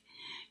like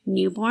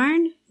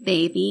newborn,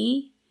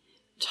 baby,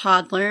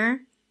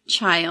 toddler,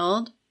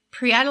 child,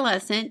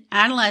 pre-adolescent,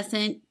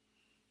 adolescent,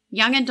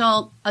 young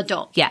adult,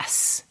 adult.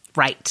 Yes,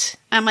 right.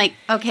 I'm like,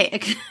 okay,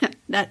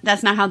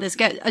 that's not how this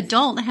goes.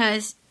 Adult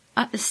has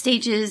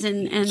stages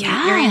and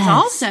areas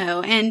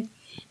also. And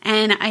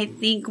I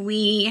think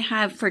we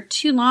have for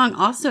too long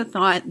also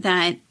thought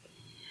that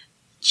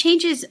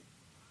changes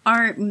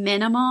are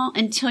minimal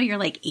until you're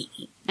like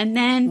 80. And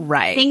then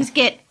things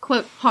get,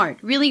 quote, hard,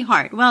 really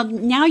hard. Well,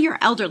 now you're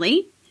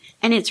elderly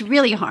and it's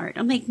really hard.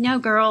 I'm like, no,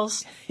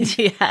 girls.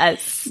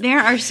 Yes. There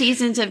are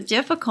seasons of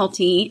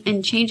difficulty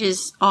and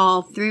changes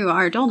all through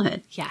our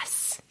adulthood.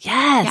 Yes.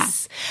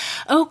 Yes.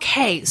 Yeah.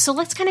 Okay. So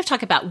let's kind of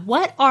talk about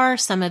what are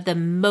some of the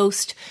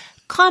most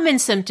common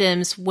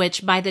symptoms,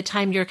 which by the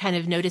time you're kind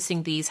of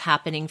noticing these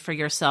happening for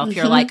yourself,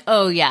 you're like,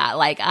 oh yeah,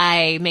 like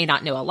I may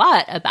not know a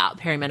lot about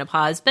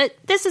perimenopause, but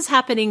this is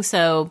happening.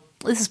 So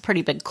this is a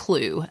pretty big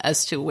clue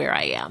as to where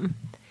I am.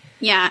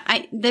 Yeah.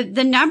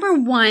 The number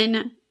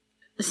one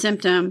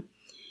symptom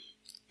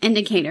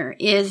indicator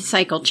is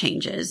cycle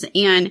changes.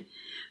 And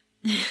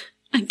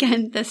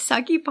again, the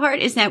sucky part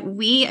is that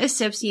we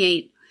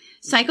associate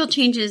cycle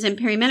changes and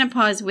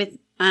perimenopause with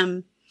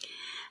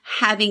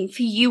having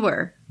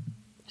fewer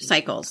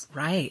cycles.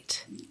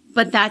 Right.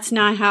 But that's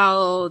not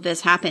how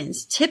this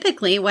happens.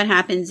 Typically what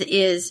happens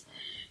is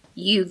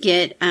you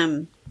get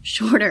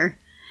shorter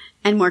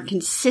and more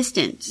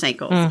consistent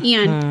cycles.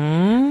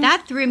 And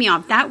that threw me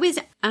off. That was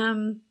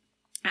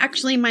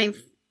actually my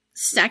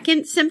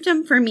second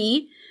symptom for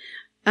me.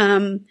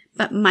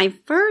 But my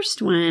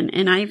first one,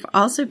 and I've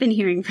also been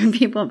hearing from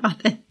people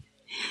about this,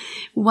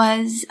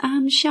 was,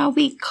 shall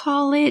we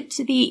call it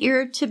the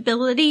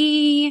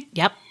irritability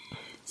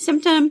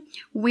symptom,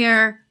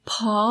 where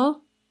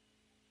Paul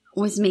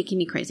was making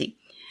me crazy.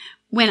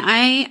 When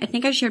I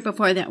think I shared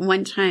before that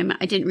one time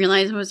I didn't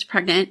realize I was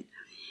pregnant.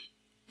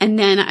 And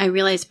then I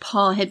realized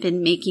Paul had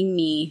been making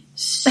me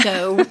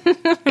so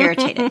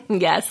irritated.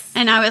 Yes.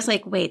 And I was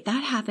like, wait,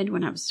 that happened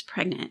when I was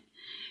pregnant.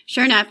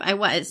 Sure enough, I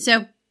was.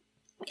 So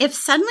if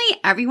suddenly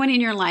everyone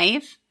in your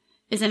life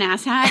is an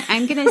asshat,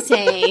 I'm going to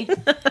say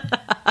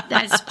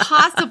that's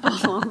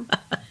possible.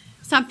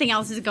 Something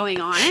else is going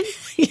on.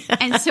 Yes.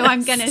 And so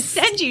I'm going to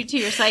send you to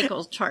your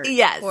cycle chart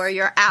or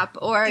your app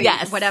or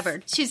whatever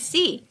to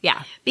see.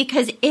 Yeah.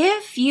 Because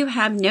if you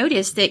have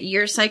noticed that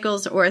your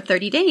cycles are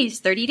 30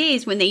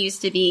 days when they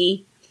used to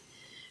be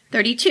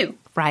 32.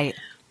 Right.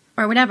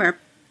 Or whatever.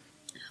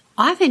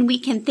 Often we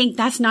can think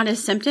that's not a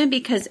symptom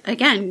because,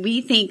 again,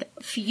 we think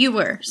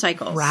fewer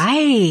cycles.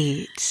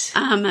 Right.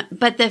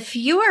 But the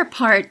fewer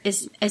part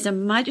is a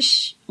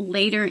much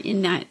later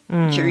in that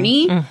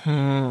journey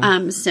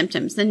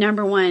symptoms. The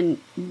number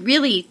one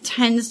really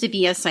tends to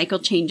be a cycle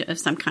change of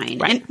some kind.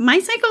 Right. And my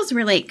cycles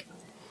were like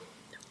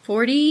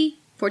 40,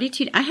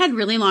 42. I had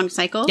really long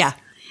cycles. Yeah.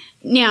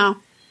 Now,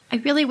 I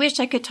really wish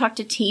I could talk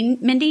to teen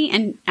Mindy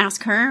and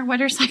ask her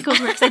what her cycles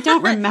were because I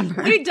don't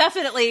remember. We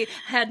definitely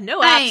had no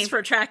apps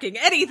for tracking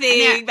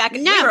anything back.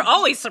 We were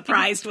always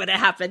surprised when it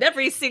happened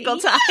every single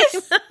time.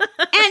 Yes.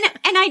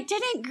 and I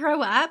didn't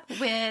grow up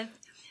with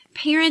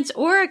parents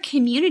or a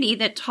community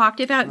that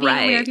talked about being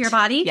aware of your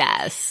body.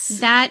 Yes.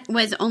 That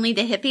was only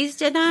the hippies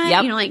did that.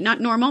 Yep. You know, like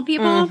not normal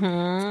people.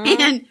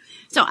 And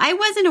so I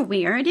wasn't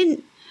aware. I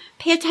didn't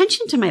pay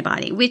attention to my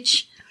body,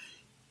 which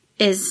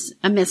is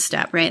a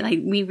misstep, right? Like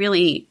we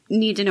really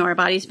need to know our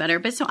bodies better.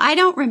 But so I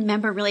don't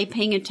remember really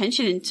paying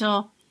attention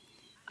until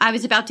I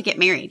was about to get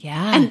married.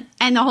 Yeah.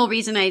 And the whole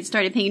reason I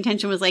started paying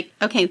attention was like,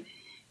 okay,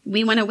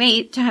 we want to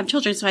wait to have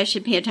children, so I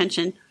should pay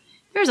attention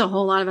there's a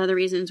whole lot of other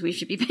reasons we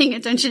should be paying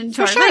attention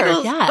to our sure,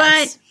 cycles.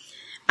 yes. But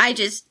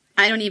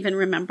I don't even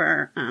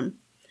remember,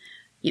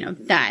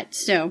 that.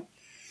 So,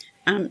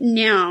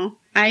 now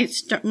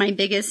my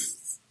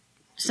biggest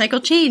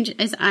cycle change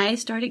is I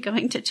started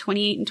going to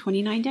 28 and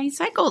 29 day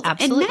cycles.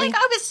 Absolutely. And Meg,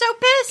 I was so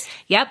pissed.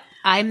 Yep.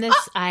 I'm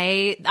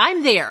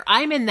there.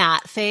 I'm in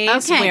that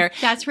phase where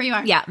that's where you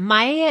are. Yeah.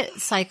 My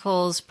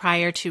cycles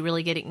prior to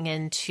really getting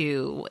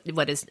into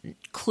what is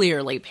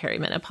clearly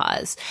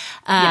perimenopause,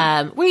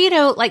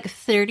 were, like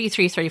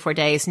 33, 34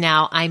 days.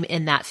 Now I'm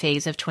in that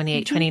phase of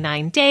 28,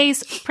 29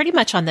 days, pretty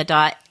much on the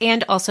dot.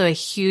 And also a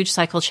huge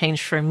cycle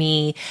change for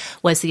me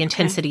was the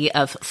intensity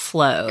of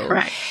flow.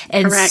 Correct.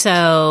 And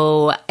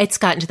so it's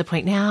gotten to the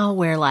point now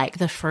where like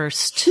the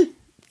first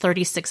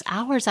 36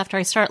 hours after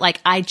I start, like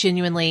I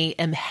genuinely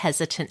am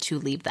hesitant to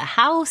leave the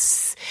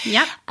house.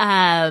 Yep.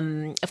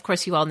 Of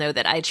course, you all know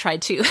that I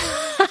tried to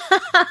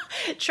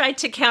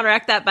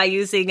counteract that by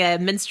using a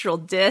menstrual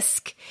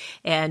disc,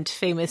 and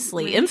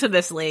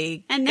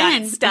infamously, and got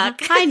then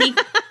stuck.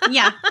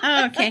 Yeah.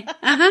 Oh, okay.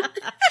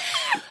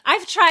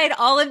 I've tried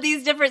all of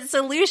these different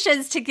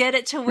solutions to get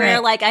it to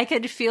where like I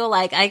could feel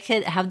like I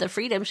could have the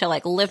freedom to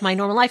like live my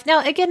normal life.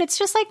 Now, again, it's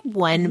just like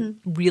one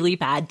really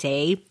bad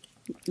day.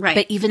 Right.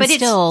 But even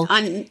still,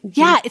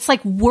 it's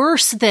like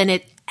worse than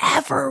it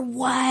ever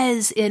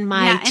was in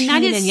my teen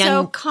and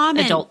young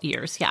adult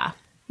years. Yeah.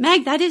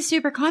 Meg, that is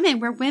super common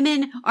where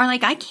women are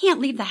like, I can't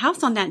leave the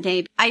house on that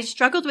day. I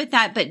struggled with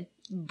that, but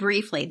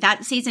briefly.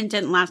 That season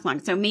didn't last long.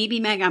 So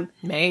maybe, Meg, I'm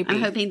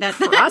hoping that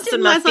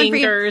crossing my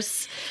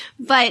fingers.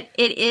 But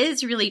it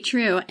is really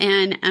true.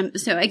 And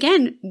so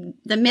again,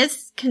 the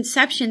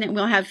misconception that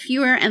we'll have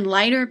fewer and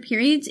lighter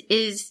periods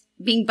is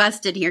being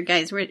busted here,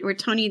 guys. We're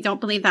telling you, don't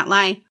believe that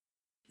lie.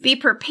 Be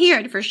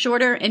prepared for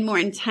shorter and more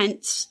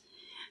intense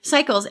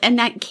cycles. And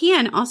that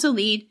can also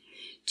lead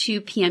to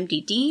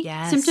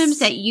PMDD symptoms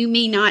that you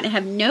may not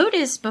have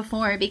noticed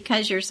before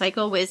because your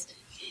cycle was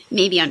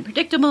maybe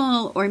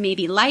unpredictable or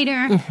maybe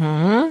lighter.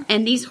 Mm-hmm.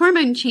 And these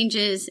hormone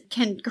changes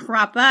can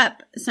crop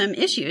up some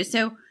issues.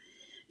 So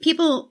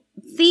people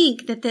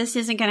think that this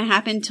isn't going to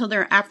happen until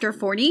they're after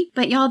 40.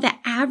 But y'all, the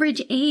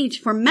average age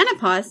for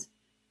menopause,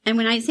 and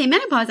when I say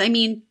menopause, I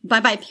mean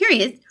bye-bye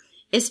period,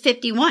 is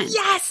 51.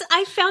 Yes,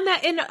 I found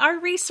that in our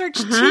research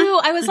too.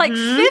 I was like,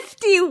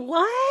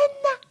 51?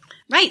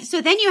 Right.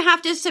 So then you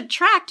have to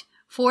subtract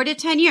 4 to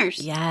 10 years.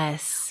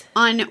 Yes.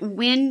 On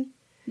when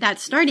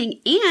that's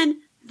starting. And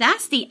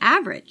that's the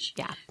average.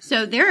 Yeah.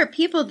 So there are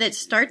people that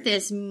start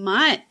this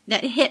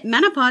that hit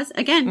menopause,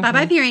 again,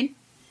 bye-bye period,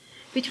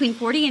 between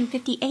 40 and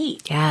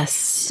 58. Yes.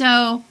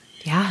 So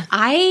yeah,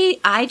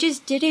 I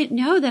just didn't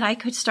know that I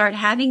could start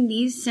having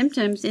these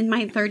symptoms in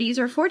my 30s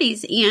or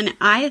 40s. And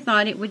I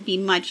thought it would be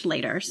much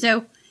later.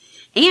 So,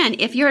 and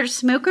if you're a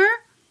smoker,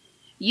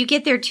 you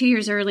get there 2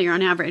 years earlier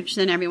on average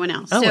than everyone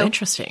else. Oh, so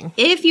interesting.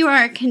 If you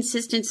are a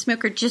consistent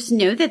smoker, just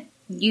know that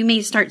you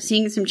may start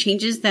seeing some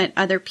changes that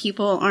other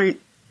people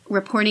aren't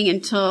reporting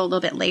until a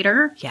little bit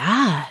later.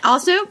 Yeah.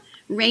 Also,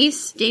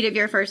 race, date of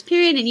your first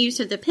period, and use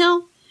of the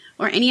pill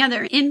or any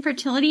other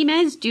infertility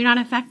meds do not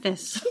affect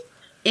this.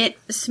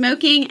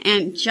 Smoking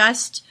and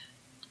just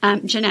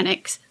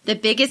genetics. The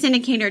biggest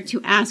indicator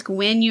to ask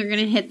when you're going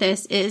to hit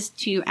this is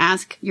to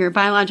ask your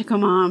biological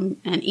mom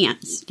and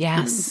aunts.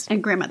 Yes.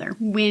 And grandmother.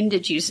 When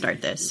did you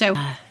start this? So,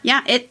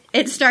 yeah,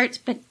 it starts.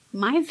 But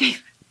my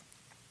favorite.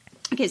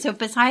 Okay, so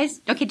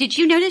did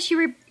you notice you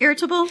were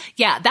irritable?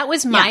 Yeah, that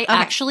was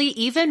actually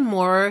even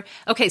more.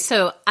 Okay,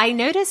 so I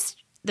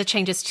noticed the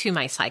changes to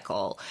my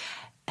cycle.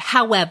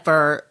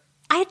 However,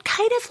 I'd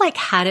kind of like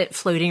had it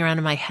floating around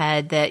in my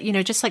head that,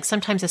 just like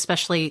sometimes,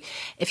 especially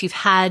if you've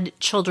had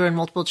children,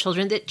 multiple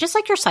children, that just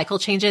like your cycle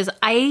changes,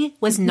 I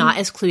was not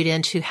as clued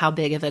into how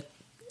big of a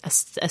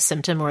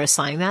symptom or a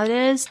sign that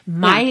is.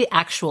 My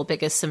actual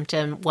biggest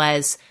symptom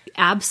was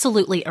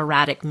absolutely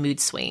erratic mood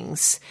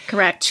swings.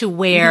 Correct. To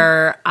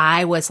where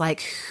I was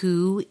like,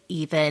 who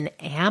even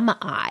am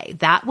I?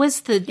 That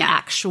was the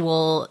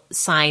actual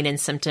sign and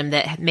symptom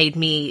that made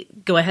me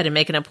go ahead and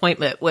make an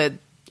appointment with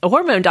a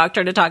hormone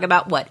doctor to talk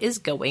about what is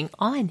going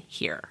on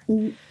here.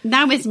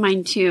 That was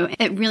mine too.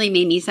 It really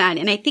made me sad.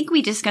 And I think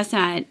we discussed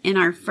that in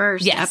our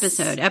first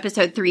episode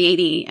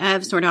 380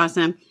 of Sort of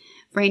Awesome,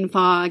 brain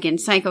fog and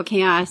cycle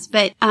chaos.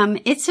 But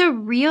it's a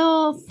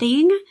real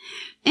thing.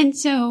 And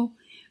so,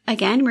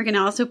 again, we're going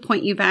to also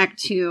point you back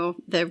to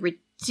the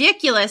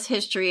ridiculous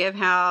history of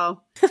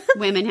how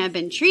women have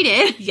been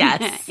treated.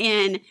 Yes.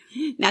 And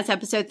that's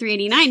episode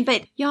 389.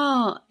 But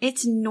y'all,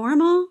 it's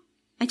normal.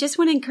 I just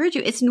want to encourage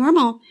you. It's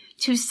normal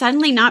to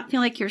suddenly not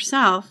feel like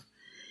yourself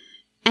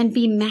and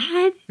be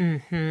mad.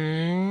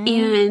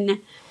 Mm-hmm.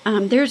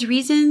 And there's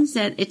reasons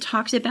that it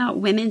talks about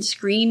women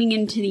screaming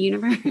into the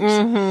universe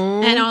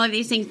and all of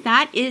these things.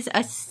 That is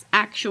a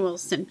actual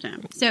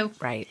symptom. So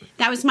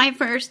that was my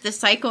first. The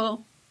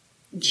cycle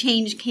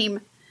change came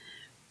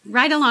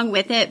right along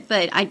with it,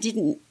 but I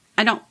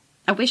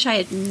wish I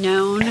had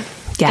known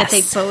that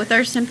they both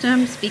are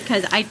symptoms,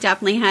 because I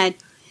definitely had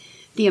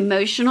the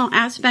emotional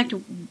aspect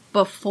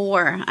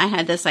before I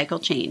had the cycle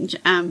change.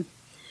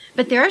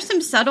 But there are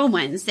some subtle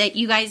ones that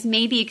you guys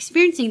may be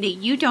experiencing that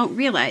you don't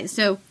realize.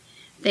 So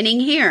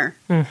thinning hair.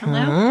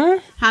 Hello?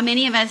 How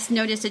many of us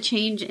notice a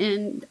change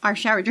in our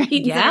shower drains?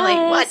 Yes. And are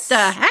like, what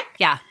the heck?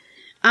 Yeah.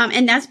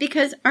 And that's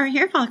because our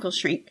hair follicles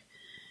shrink.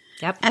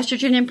 Yep.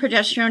 Estrogen and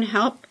progesterone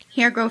help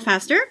hair grow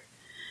faster,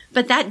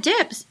 but that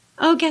dips.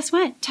 Oh, guess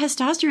what?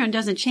 Testosterone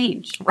doesn't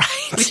change.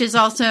 Right. Which is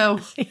also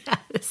Yes.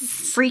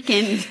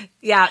 freaking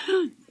Yeah.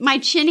 my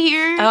chin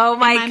hair. Oh,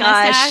 my and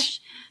gosh. mustache.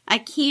 I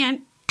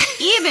can't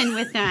even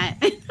with that.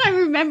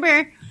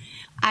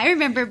 I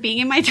remember being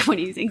in my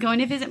 20s and going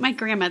to visit my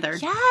grandmother.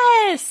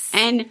 Yes.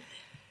 And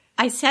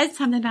I said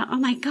something about, oh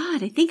my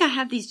God, I think I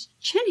have these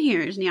chin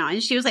hairs now.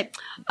 And she was like,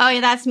 oh yeah,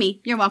 that's me.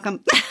 You're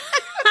welcome.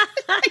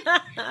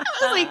 I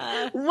was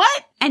like,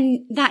 what?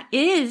 And that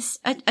is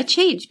a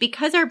change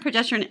because our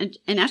progesterone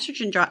and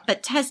estrogen drop,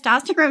 but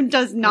testosterone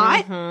does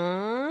not.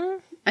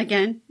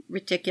 Again,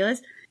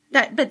 ridiculous.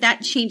 But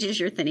that changes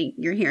your thinning.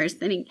 Your hair is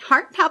thinning.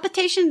 Heart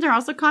palpitations are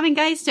also common,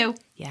 guys. So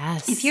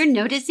Yes. if you're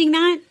noticing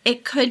that,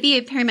 it could be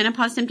a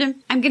perimenopause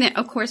symptom.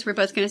 Of course, we're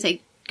both going to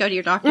say, go to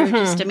your doctor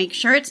just to make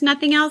sure it's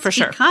nothing else. For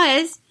sure.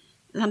 Because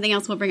something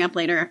else we'll bring up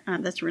later.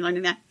 That's related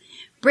to that.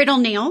 Brittle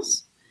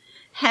nails.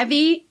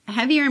 Heavier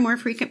and more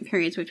frequent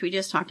periods, which we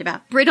just talked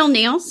about. Brittle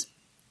nails.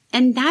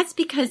 And that's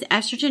because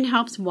estrogen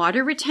helps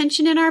water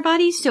retention in our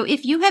bodies. So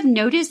if you have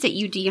noticed that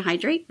you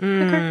dehydrate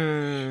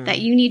quicker, that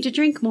you need to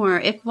drink more,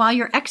 if while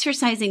you're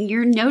exercising,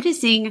 you're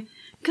noticing,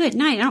 good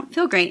night, I don't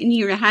feel great, and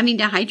you're having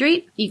to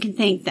hydrate, you can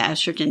thank the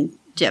estrogen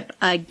dip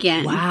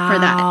again for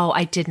that. Wow.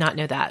 I did not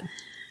know that.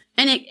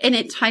 And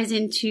it ties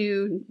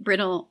into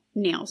brittle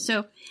nails.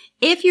 So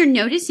if you're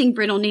noticing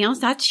brittle nails,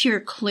 that's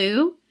your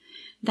clue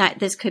that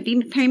this could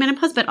be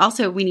perimenopause, but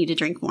also we need to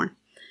drink more.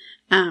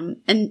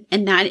 And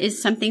that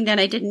is something that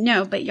I didn't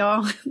know, but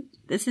y'all,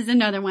 this is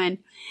another one.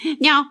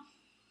 Now,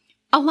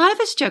 a lot of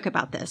us joke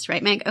about this,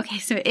 right, Meg? Okay.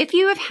 So if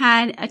you have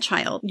had a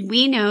child,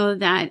 we know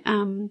that,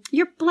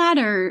 your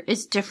bladder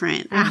is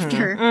different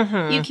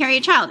after you carry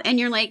a child. And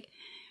you're like,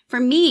 for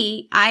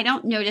me, I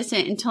don't notice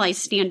it until I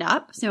stand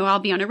up. So I'll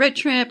be on a road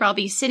trip or I'll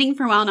be sitting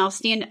for a while and I'll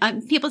stand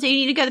up. People say,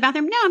 you need to go to the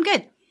bathroom. No, I'm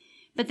good.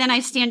 But then I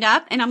stand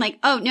up and I'm like,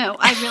 oh no,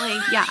 I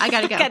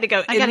gotta go.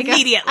 I gotta go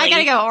immediately. I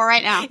gotta go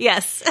right now.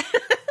 Yes.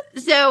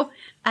 So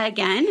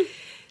again,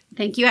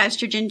 thank you,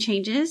 estrogen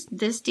changes.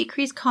 This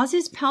decrease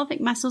causes pelvic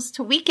muscles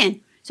to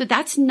weaken. So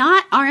that's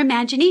not our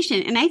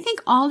imagination. And I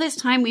think all this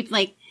time we've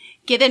like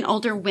given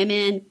older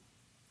women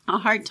a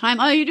hard time.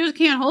 Oh, you just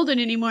can't hold it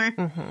anymore.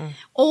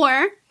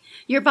 Or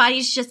your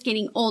body's just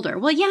getting older.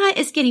 Well, yeah,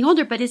 it's getting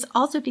older, but it's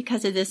also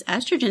because of this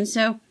estrogen.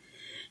 So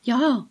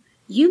y'all,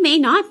 you may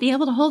not be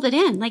able to hold it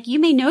in. Like you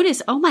may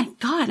notice, oh my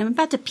God, I'm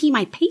about to pee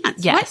my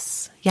pants.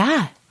 Yes. What?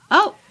 Yeah.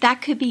 Oh,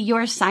 that could be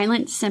your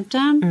silent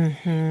symptom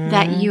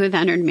that you have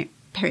entered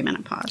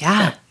perimenopause.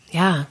 Yeah. So,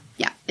 yeah.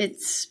 Yeah.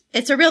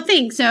 It's a real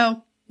thing.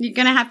 So you're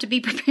going to have to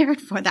be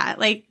prepared for that.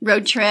 Like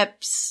road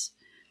trips.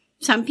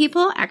 Some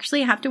people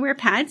actually have to wear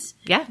pads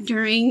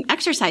during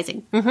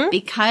exercising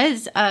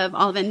because of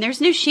all of it. And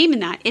there's no shame in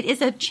that. It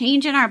is a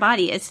change in our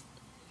body.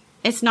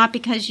 It's not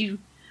because you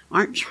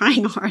aren't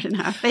trying hard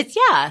enough. It's,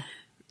 I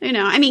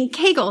mean,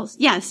 Kegels,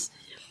 yes.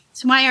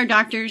 It's why our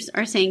doctors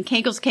are saying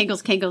Kegels,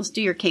 Kegels, Kegels, do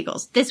your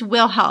Kegels. This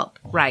will help.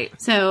 Right.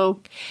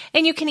 So.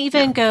 And you can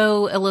even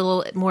go a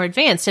little more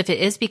advanced if it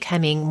is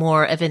becoming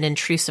more of an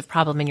intrusive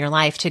problem in your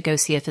life to go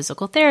see a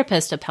physical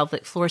therapist, a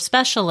pelvic floor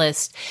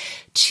specialist,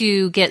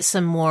 to get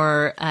some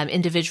more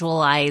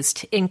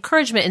individualized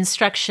encouragement,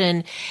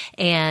 instruction,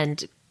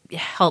 and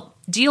help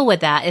deal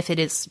with that if it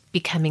is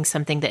becoming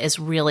something that is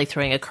really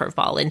throwing a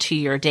curveball into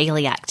your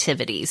daily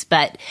activities.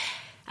 But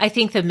I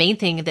think the main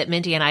thing that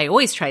Mindy and I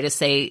always try to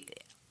say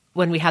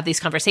when we have these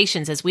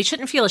conversations is we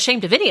shouldn't feel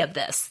ashamed of any of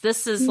this.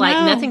 This is like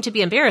nothing to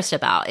be embarrassed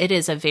about. It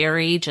is a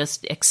very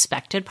just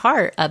expected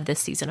part of this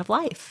season of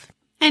life.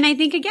 And I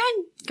think, again,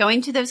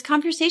 going to those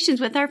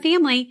conversations with our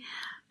family,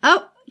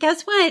 oh,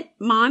 guess what?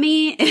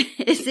 Mommy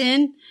is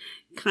in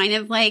kind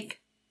of like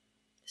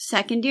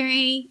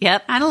secondary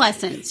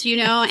adolescence,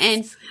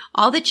 and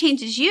all the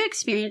changes you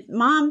experience.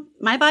 Mom,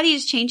 my body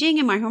is changing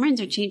and my hormones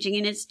are changing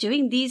and it's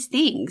doing these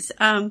things.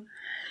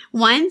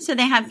 One, so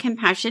they have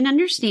compassion,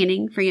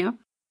 understanding for you.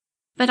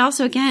 But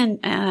also, again,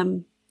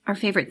 our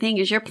favorite thing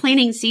is you're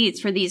planting seeds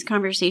for these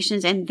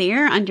conversations and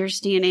their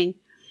understanding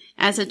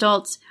as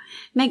adults.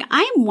 Meg,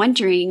 I am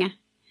wondering,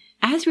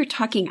 as we're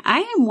talking,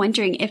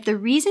 if the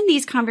reason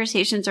these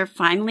conversations are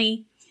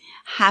finally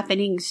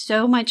happening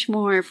so much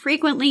more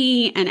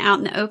frequently and out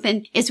in the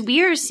open is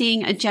we are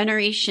seeing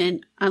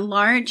a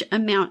large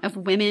amount of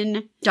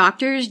women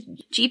doctors,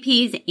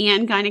 GPs,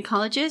 and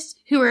gynecologists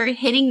who are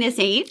hitting this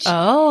age.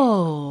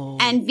 Oh.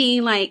 And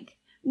being like,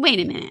 wait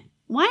a minute.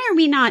 Why are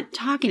we not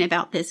talking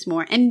about this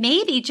more? And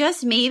maybe,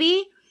 just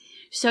maybe,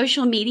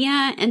 social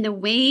media and the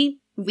way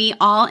we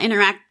all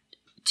interact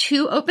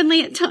too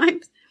openly at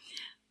times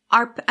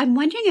I'm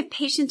wondering if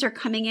patients are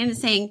coming in and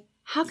saying,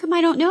 how come I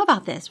don't know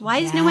about this?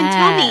 Why does no one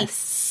tell me?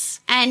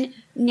 And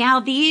now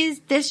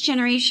this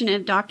generation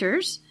of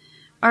doctors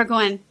are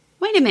going,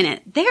 wait a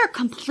minute, they are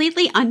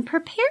completely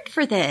unprepared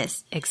for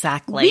this.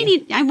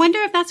 Exactly. I wonder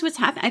if that's what's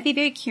happening. I'd be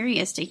very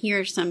curious to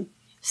hear some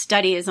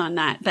studies on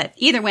that. But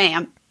either way,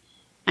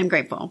 I'm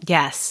grateful.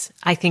 Yes,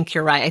 I think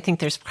you're right. I think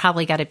there's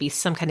probably got to be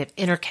some kind of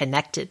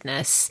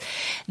interconnectedness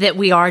that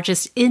we are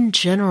just in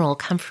general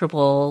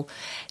comfortable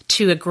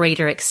to a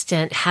greater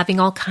extent having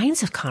all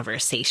kinds of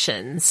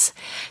conversations.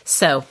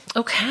 So,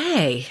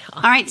 okay.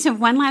 All right. So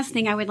one last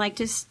thing I would like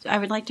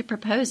to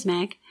propose,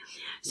 Meg.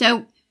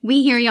 So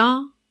we hear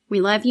y'all. We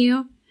love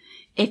you.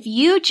 If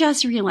you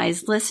just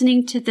realized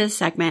listening to this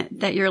segment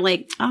that you're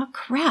like, oh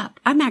crap,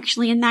 I'm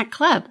actually in that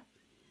club.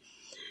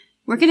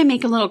 We're going to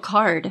make a little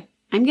card.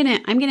 I'm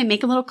going to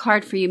make a little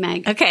card for you,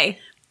 Meg. Okay.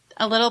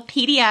 A little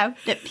PDF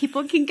that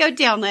people can go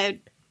download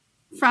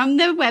from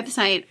the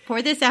website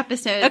for this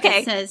episode.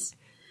 Okay. That says,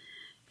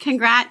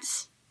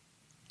 congrats.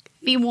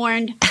 Be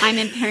warned, I'm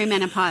in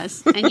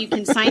perimenopause. And you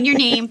can sign your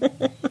name,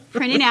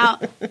 print it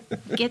out,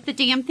 get the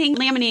damn thing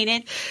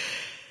laminated,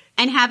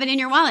 and have it in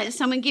your wallet. If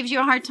someone gives you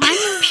a hard time,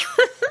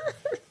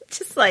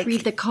 just like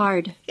read the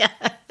card. Yes.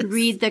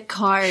 Read the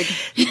card.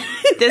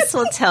 This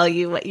will tell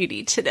you what you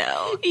need to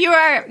know.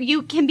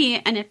 You can be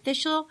an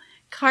official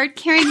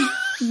card-carrying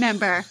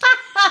member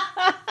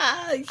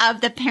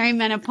of the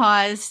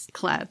Perimenopause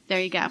Club. There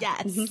you go.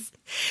 Yes.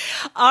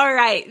 Mm-hmm. All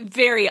right.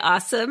 Very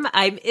awesome.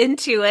 I'm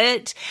into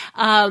it.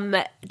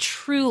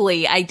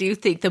 Truly, I do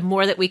think the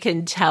more that we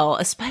can tell,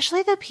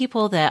 especially the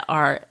people that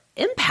are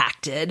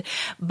impacted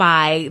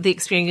by the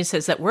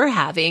experiences that we're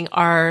having,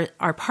 our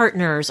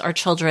partners, our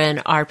children,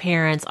 our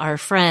parents, our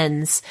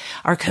friends,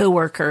 our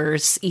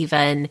coworkers,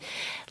 even,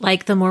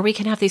 like, the more we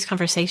can have these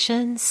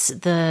conversations,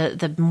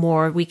 the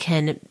more we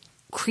can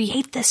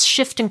create this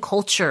shift in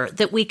culture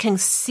that we can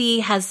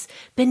see has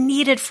been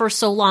needed for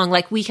so long.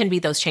 Like, we can be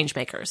those change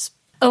makers.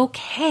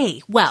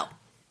 Okay. Well,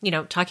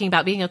 talking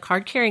about being a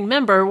card-carrying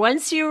member,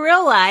 once you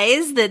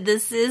realize that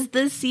this is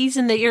the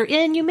season that you're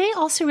in, you may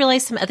also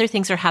realize some other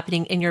things are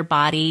happening in your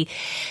body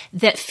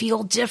that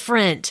feel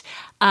different.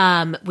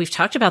 We've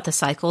talked about the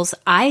cycles.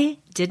 I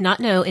did not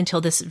know until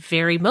this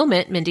very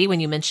moment, Mindy, when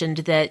you mentioned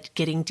that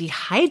getting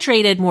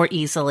dehydrated more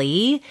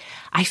easily,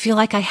 I feel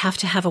like I have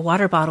to have a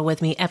water bottle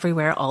with me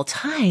everywhere at all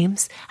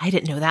times. I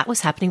didn't know that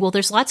was happening. Well,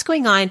 there's lots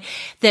going on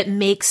that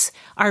makes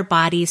our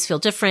bodies feel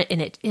different,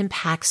 and it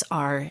impacts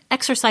our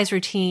exercise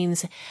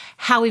routines,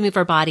 how we move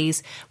our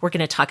bodies. We're going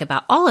to talk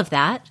about all of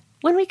that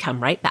when we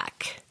come right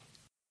back.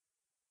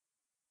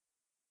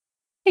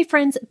 Hey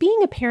friends,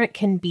 being a parent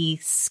can be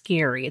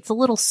scary. It's a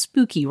little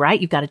spooky, right?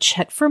 You've got to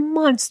check for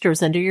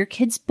monsters under your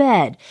kid's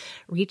bed.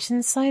 Reach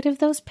inside of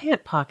those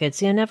pant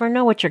pockets. You never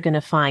know what you're going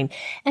to find.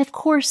 And of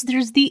course,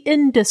 there's the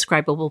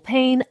indescribable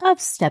pain of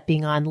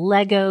stepping on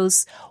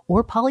Legos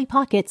or Polly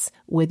Pockets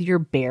with your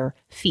bare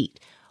feet.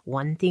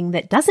 One thing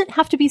that doesn't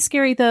have to be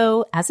scary,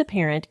 though, as a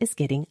parent, is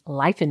getting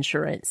life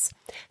insurance.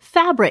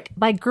 Fabric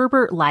by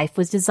Gerber Life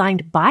was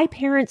designed by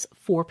parents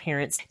for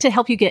parents to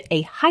help you get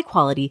a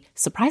high-quality,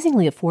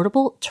 surprisingly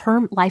affordable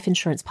term life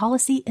insurance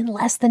policy in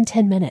less than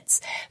 10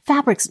 minutes.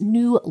 Fabric's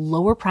new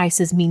lower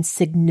prices mean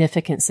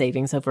significant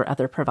savings over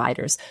other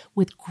providers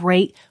with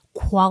great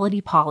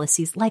quality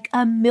policies like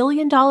 $1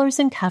 million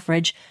in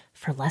coverage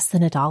for less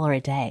than $1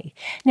 a day.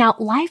 Now,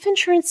 life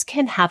insurance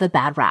can have a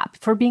bad rap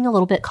for being a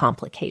little bit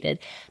complicated,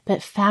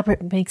 but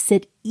Fabric makes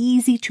it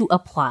easy to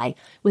apply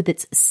with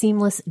its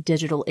seamless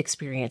digital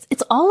experience.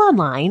 It's all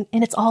online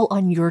and it's all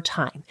on your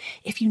time.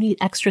 If you need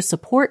extra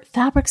support,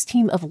 Fabric's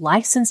team of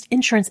licensed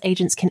insurance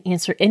agents can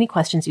answer any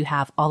questions you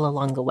have all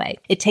along the way.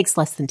 It takes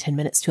less than 10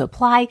 minutes to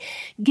apply,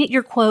 get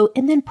your quote,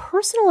 and then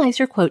personalize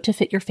your quote to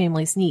fit your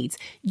family's needs.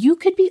 You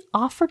could be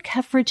offered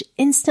coverage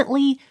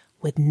instantly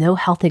with no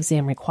health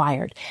exam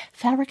required.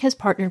 Fabric has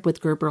partnered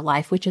with Gerber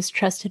Life, which is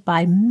trusted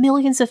by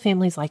millions of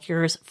families like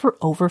yours for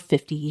over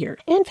 50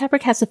 years. And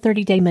Fabric has a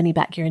 30-day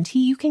money-back guarantee.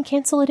 You can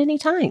cancel at any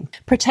time.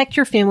 Protect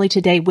your family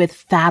today with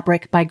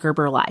Fabric by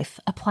Gerber Life.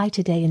 Apply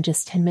today in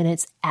just 10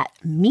 minutes at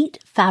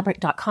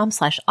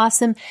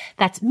meetfabric.com/awesome.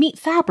 That's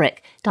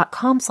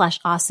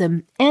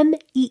meetfabric.com/awesome.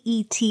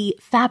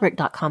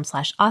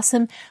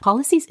 meetfabric.com/awesome.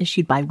 Policies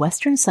issued by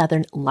Western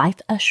Southern Life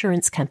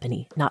Assurance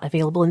Company. Not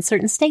available in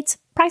certain states.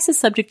 Prices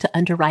subject to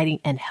underwriting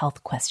and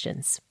health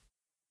questions.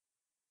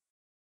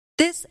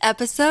 This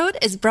episode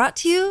is brought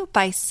to you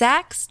by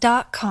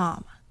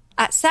Saks.com.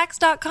 At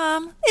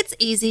Saks.com, it's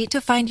easy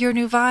to find your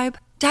new vibe.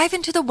 Dive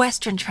into the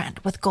Western trend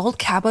with gold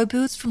cowboy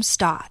boots from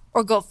Stott,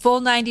 or go full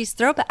 90s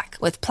throwback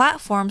with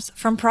platforms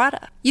from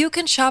Prada. You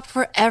can shop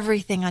for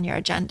everything on your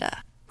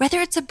agenda, whether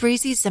it's a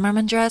breezy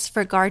Zimmermann dress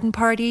for a garden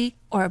party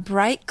or a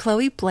bright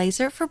Chloe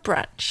blazer for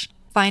brunch.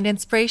 Find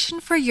inspiration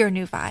for your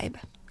new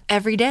vibe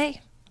every day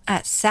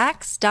at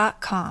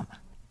Saks.com.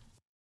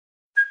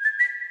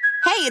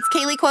 Hey, it's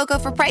Kaylee Cuoco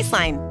for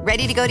Priceline.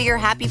 Ready to go to your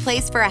happy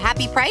place for a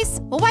happy price?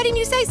 Well, why didn't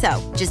you say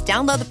so? Just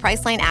download the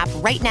Priceline app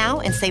right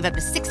now and save up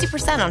to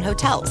 60% on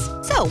hotels.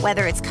 So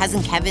whether it's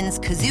Cousin Kevin's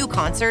Kazoo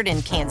Concert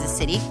in Kansas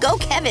City, go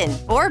Kevin,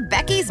 or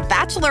Becky's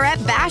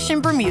Bachelorette Bash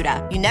in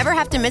Bermuda, you never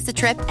have to miss a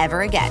trip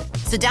ever again.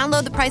 So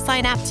download the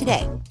Priceline app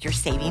today. Your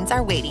savings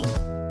are waiting.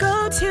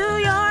 Go to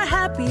your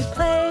happy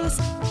place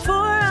for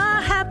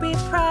a happy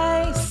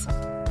price.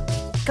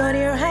 Go to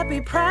your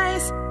happy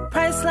price,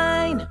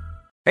 Priceline.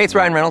 Hey, it's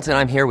Ryan Reynolds, and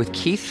I'm here with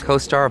Keith,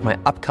 co-star of my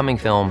upcoming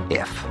film,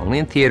 If, only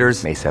in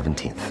theaters May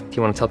 17th. Do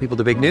you want to tell people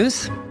the big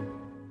news?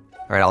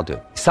 All right, I'll do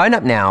it. Sign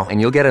up now and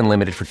you'll get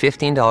unlimited for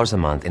 $15 a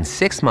month and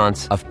 6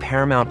 months of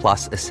Paramount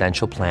Plus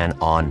Essential Plan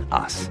on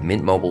us.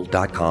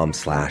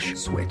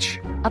 MintMobile.com/switch.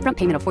 Upfront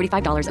payment of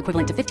 $45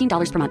 equivalent to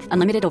 $15 per month.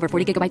 Unlimited over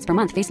 40 gigabytes per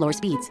month. Face lower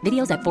speeds.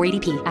 Videos at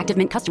 480p. Active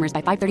Mint customers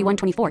by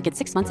 531.24 get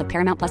 6 months of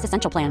Paramount Plus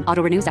Essential Plan.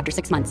 Auto renews after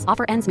 6 months.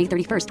 Offer ends May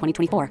 31st,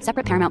 2024.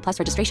 Separate Paramount Plus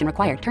registration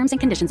required. Terms and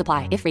conditions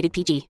apply if rated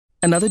PG.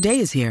 Another day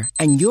is here,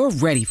 and you're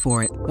ready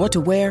for it. What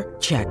to wear?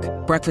 Check.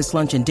 Breakfast,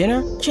 lunch, and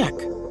dinner? Check.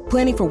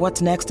 Planning for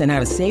what's next and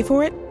how to save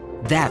for it?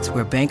 That's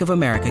where Bank of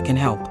America can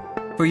help.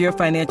 For your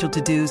financial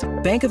to-dos,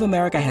 Bank of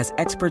America has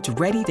experts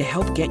ready to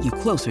help get you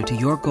closer to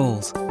your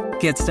goals.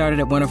 Get started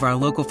at one of our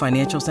local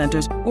financial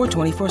centers or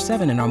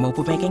 24/7 in our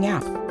mobile banking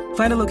app.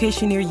 Find a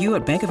location near you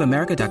at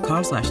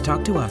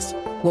bankofamerica.com/talktous.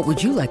 What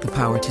would you like the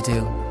power to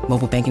do?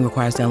 Mobile banking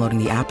requires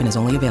downloading the app and is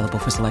only available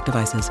for select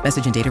devices.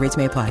 Message and data rates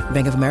may apply.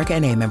 Bank of America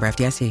NA, member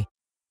FDIC.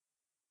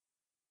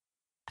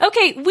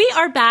 Okay, we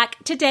are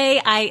back. Today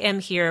I am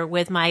here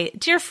with my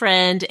dear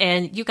friend,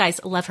 and you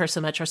guys love her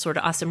so much, our sort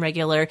of awesome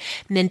regular,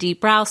 Mindy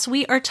Brouse.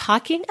 We are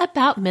talking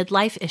about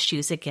midlife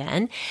issues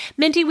again.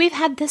 Mindy, we've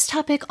had this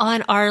topic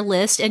on our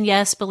list, and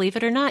yes, believe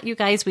it or not, you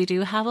guys, we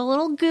do have a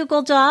little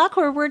Google Doc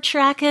where we're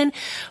tracking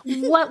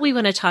what we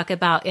want to talk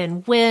about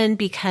and when,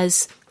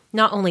 because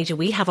not only do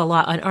we have a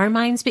lot on our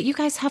minds, but you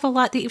guys have a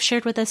lot that you've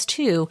shared with us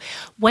too.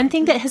 One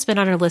thing that has been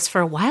on our list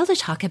for a while to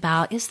talk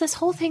about is this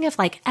whole thing of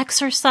like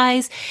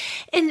exercise.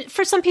 And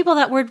for some people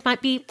that word might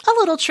be a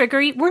little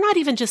triggery. We're not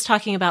even just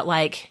talking about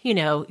like, you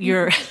know,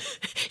 your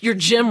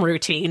gym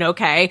routine,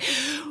 okay?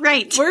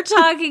 Right. We're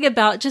talking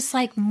about just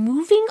like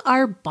moving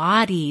our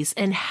bodies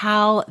and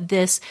how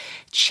this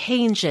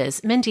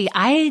changes. Mindy,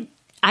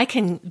 I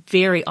can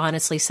very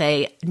honestly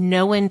say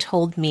no one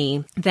told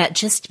me that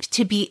just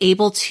to be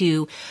able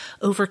to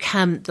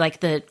overcome like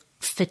the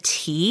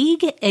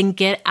fatigue and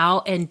get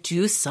out and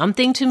do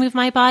something to move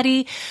my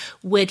body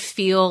would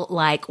feel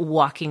like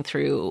walking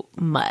through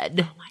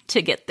mud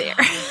to get there.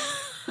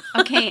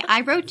 Okay, I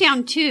wrote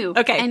down 2.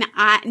 Okay. And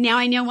now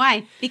I know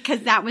why,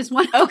 because that was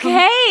one of them.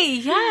 Okay,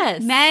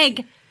 yes.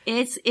 Meg,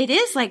 it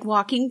is like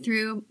walking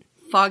through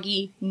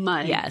foggy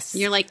mud. Yes.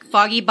 You're like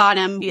foggy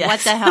bottom. Yes.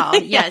 What the hell?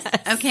 Yes.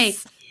 Okay.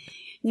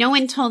 No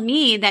one told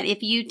me that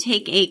if you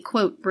take a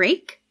quote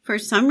break for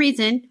some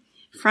reason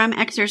from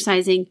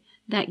exercising,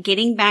 that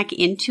getting back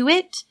into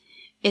it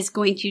is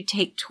going to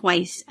take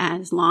twice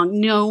as long.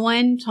 No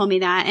one told me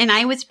that. And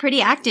I was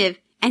pretty active.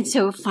 And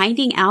so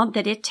finding out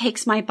that it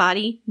takes my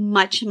body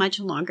much,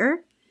 much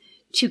longer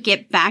to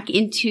get back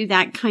into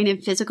that kind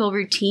of physical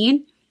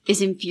routine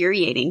is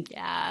infuriating.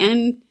 Yeah.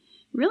 And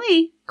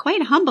really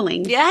quite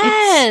humbling.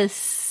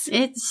 Yes.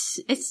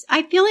 It's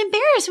I feel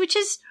embarrassed, which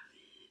is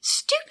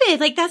stupid.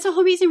 Like that's the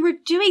whole reason we're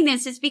doing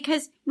this, is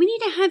because we need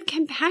to have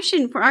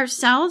compassion for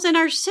ourselves and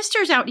our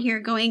sisters out here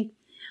going,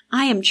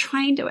 I am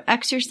trying to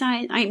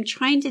exercise. I am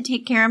trying to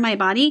take care of my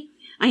body.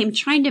 I am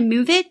trying to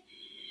move it.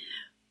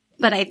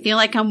 But I feel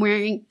like I'm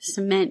wearing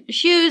cement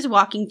shoes,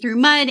 walking through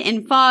mud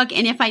and fog.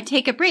 And if I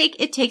take a break,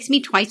 it takes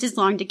me twice as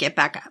long to get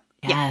back up.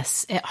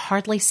 Yes, it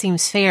hardly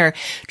seems fair.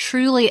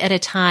 Truly at a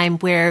time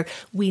where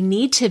we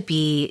need to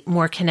be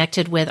more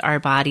connected with our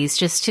bodies,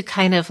 just to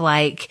kind of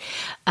like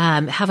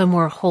have a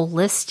more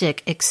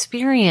holistic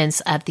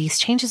experience of these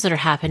changes that are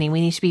happening.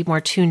 We need to be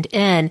more tuned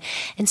in.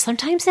 And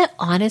sometimes it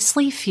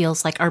honestly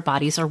feels like our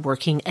bodies are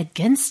working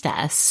against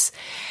us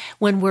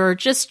when we're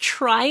just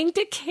trying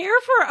to care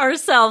for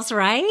ourselves,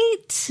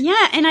 right?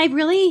 Yeah. And I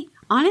really,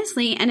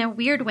 honestly, in a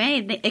weird way,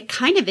 it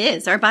kind of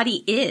is. Our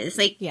body is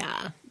like,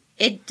 yeah.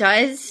 It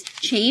does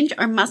change.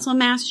 Our muscle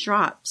mass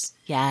drops.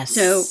 Yes.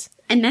 So,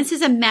 and this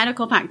is a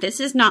medical fact.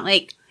 This is not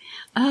like,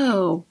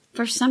 oh,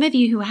 for some of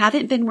you who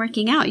haven't been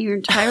working out your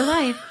entire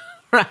life,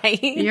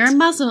 right? Your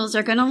muscles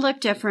are going to look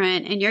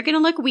different and you're going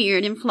to look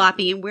weird and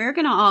floppy. And we're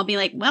going to all be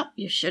like, well,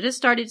 you should have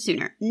started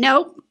sooner.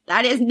 Nope.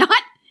 That's not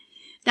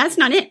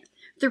it.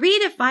 3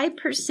 to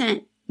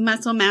 5%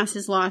 muscle mass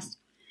is lost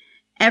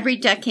every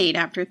decade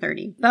after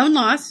 30. Bone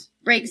loss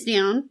breaks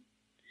down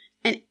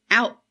and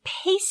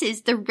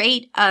outpaces the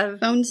rate of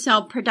bone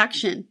cell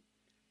production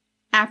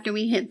after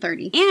we hit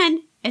 30. And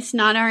it's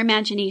not our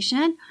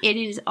imagination. It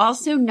is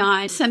also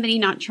not somebody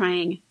not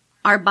trying.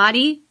 Our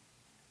body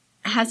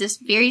has this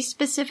very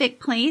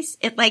specific place.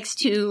 It likes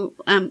to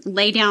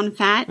lay down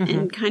fat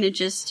and kind of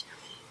just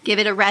give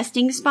it a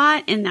resting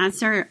spot, and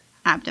that's our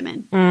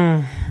abdomen.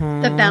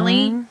 The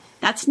belly,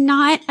 that's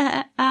not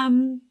a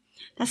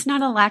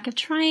lack of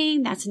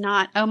trying. That's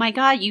not, oh my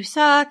God, you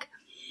suck.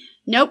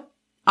 Nope.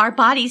 Our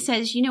body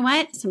says, you know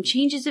what? Some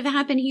changes have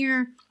happened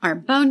here. Our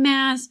bone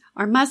mass,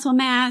 our muscle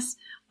mass,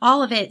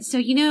 all of it. So,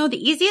 the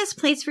easiest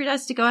place for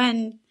us to go ahead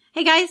and,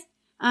 hey guys,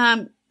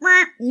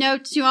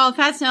 Note to all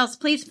fat cells,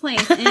 please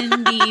place in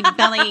the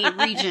belly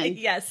region.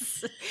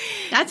 Yes.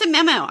 That's a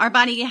memo our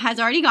body has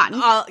already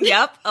gotten.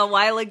 Yep. A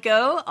while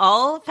ago,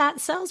 all fat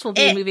cells will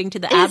be moving to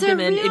the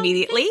abdomen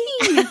immediately.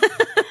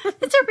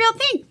 It's a real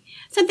thing.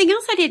 Something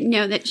else I didn't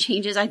know that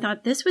changes. I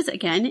thought this was,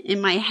 again,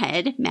 in my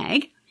head,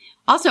 Meg.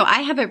 Also,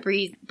 I have a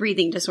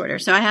breathing disorder.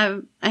 So I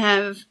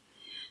have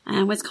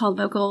what's called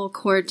vocal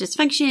cord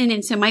dysfunction.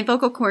 And so my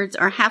vocal cords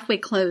are halfway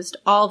closed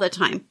all the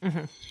time,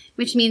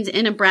 which means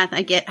in a breath,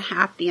 I get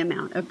half the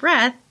amount of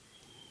breath.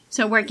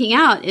 So working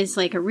out is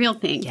like a real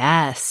thing.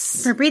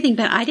 Yes. For breathing.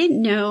 But I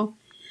didn't know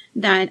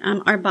that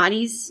our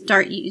bodies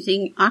start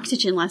using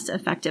oxygen less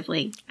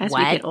effectively as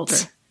we get older.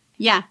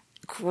 Yeah.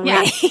 Great.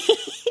 Yeah.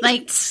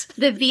 Like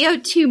the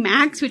VO2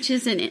 max, which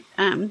is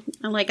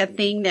like a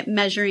thing that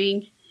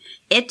measuring,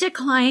 it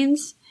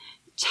declines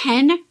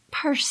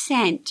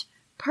 10%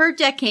 per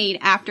decade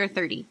after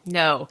 30.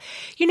 No.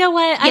 You know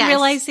what? I'm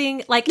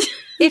realizing, like,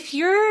 if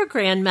your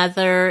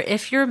grandmother,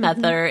 if your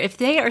mother, if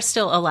they are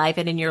still alive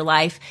and in your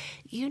life,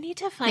 you need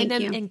to find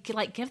them and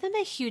like give them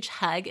a huge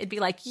hug and be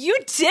like, you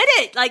did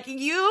it. Like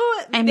you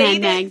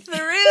made it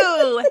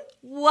through.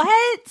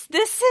 What?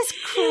 This is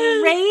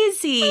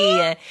crazy.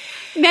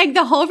 Meg,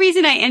 the whole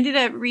reason I ended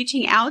up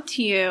reaching out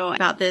to you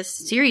about this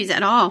series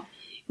at all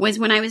was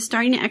when I was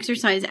starting to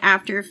exercise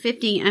after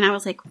 50 and I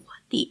was like, what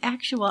the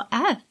actual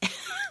F?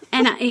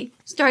 And I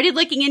started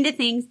looking into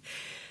things.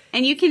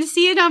 And you can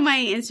see it on my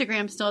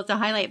Instagram still. It's a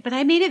highlight. But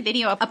I made a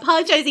video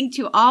apologizing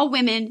to all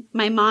women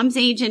my mom's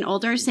age and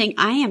older, saying,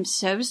 I am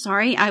so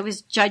sorry. I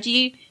was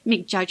judgy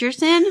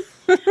McJudgerson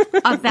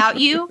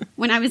about you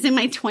when I was in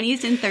my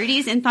 20s and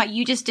 30s and thought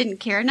you just didn't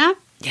care enough.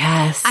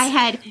 Yes. I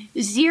had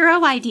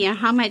zero idea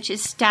how much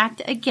is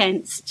stacked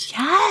against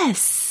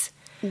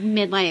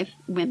midlife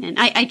women.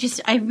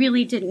 I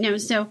really didn't know.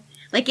 So,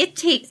 like, it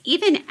takes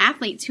even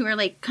athletes who are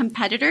like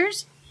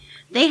competitors.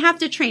 They have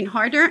to train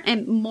harder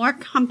and more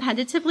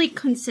competitively,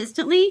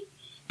 consistently,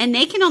 and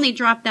they can only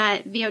drop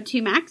that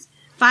VO2 max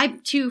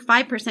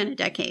 5% a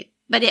decade.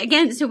 But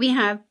again, so we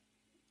have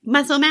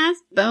muscle mass,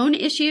 bone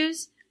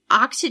issues,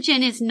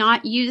 oxygen is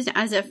not used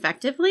as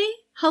effectively.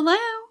 Hello?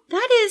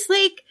 That is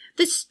like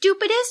the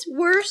stupidest,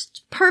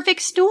 worst,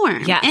 perfect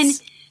storm.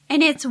 Yes.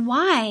 And it's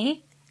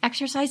why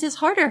exercise is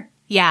harder.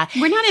 Yeah.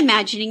 We're not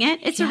imagining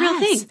it. It's a real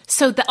thing.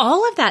 So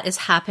all of that is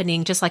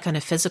happening just like on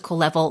a physical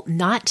level,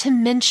 not to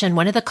mention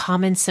one of the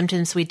common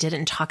symptoms we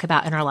didn't talk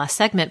about in our last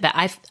segment, but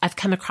I've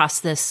come across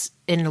this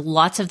in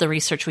lots of the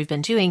research we've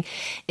been doing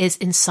is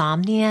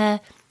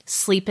insomnia,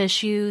 sleep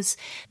issues.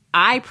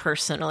 I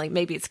personally,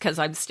 maybe it's because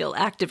I'm still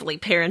actively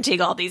parenting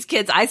all these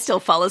kids, I still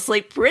fall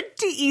asleep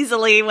pretty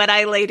easily when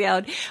I lay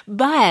down.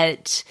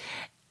 But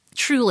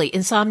truly,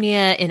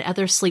 insomnia and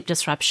other sleep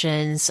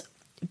disruptions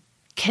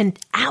can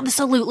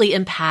absolutely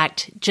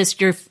impact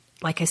just your,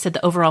 like I said,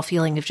 the overall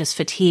feeling of just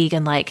fatigue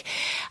and like,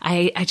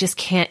 I just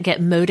can't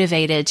get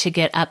motivated to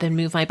get up and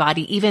move my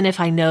body, even if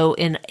I know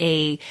in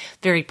a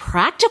very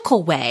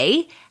practical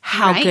way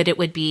how good it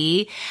would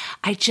be.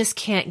 I just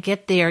can't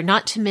get there.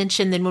 Not to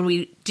mention then when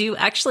we do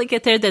actually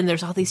get there, then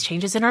there's all these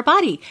changes in our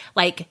body.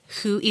 Like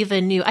who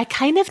even knew? I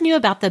kind of knew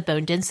about the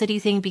bone density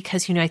thing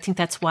because, I think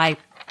that's why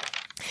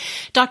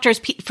doctors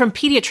from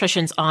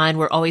pediatricians on,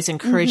 we're always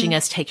encouraging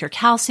us, take your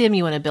calcium.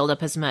 You want to build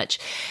up as much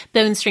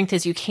bone strength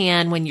as you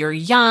can when you're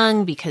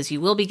young because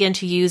you will begin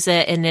to use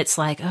it. And it's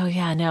like, oh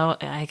yeah, no,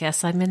 I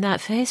guess I'm in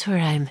that phase where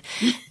I'm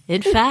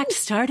in fact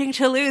starting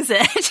to lose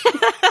it.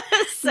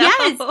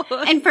 Yes.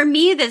 And for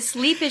me, the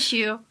sleep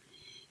issue,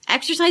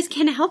 exercise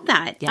can help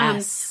that.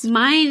 Yes.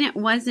 Mine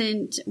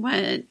wasn't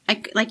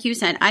like you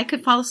said, I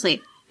could fall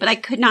asleep, but I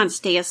could not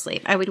stay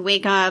asleep. I would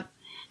wake up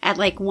at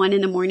like 1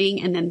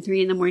 a.m. and then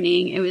 3 a.m.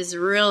 It was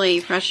really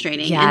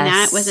frustrating. Yes. And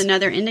that was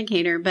another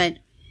indicator, but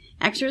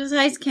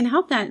exercise can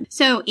help that.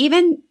 So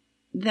even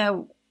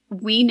though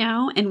we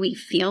know and we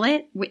feel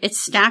it, it's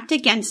stacked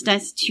against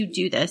us to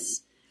do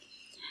this.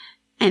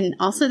 And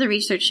also the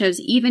research shows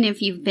even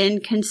if you've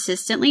been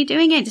consistently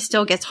doing it, it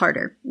still gets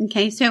harder.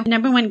 Okay. So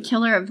number one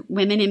killer of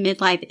women in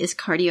midlife is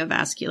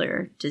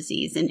cardiovascular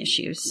disease and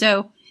issues.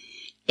 So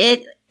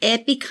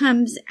it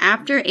becomes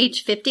after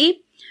age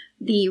 50,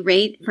 the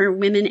rate for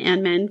women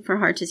and men for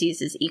heart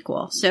disease is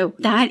equal. So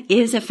that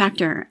is a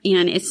factor.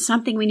 And it's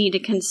something we need to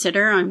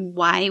consider on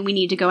why we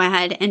need to go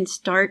ahead and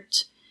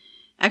start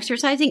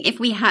exercising. If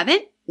we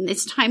haven't,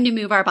 it's time to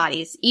move our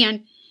bodies.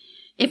 And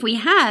if we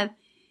have,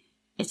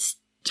 it's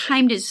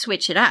time to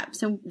switch it up.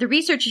 So the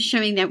research is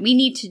showing that we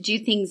need to do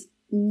things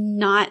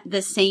not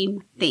the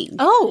same thing.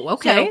 Oh,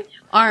 okay. So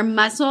our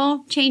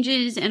muscle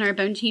changes and our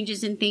bone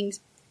changes and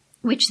things,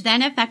 which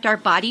then affect our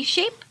body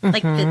shape.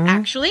 Like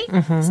actually,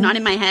 it's not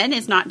in my head.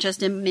 It's not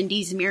just in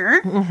Mindy's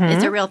mirror.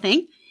 It's a real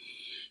thing.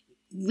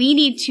 We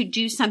need to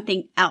do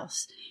something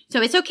else.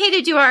 So it's okay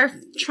to do our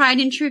tried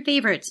and true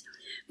favorites,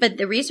 but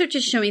the research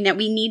is showing that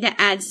we need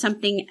to add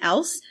something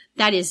else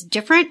that is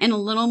different and a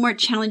little more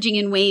challenging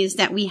in ways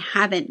that we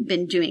haven't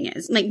been doing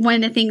it. Like one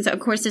of the things, of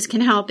course, this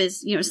can help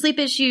is, sleep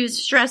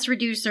issues, stress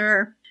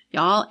reducer.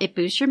 Y'all, it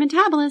boosts your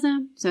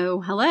metabolism. So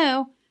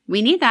hello.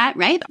 We need that,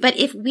 right? But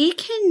if we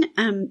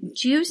can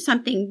do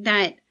something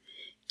that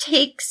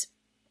takes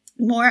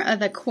more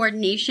of a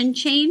coordination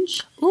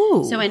change.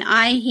 Ooh. So an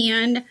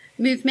eye-hand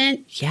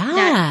movement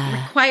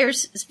that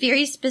requires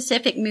very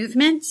specific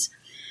movements.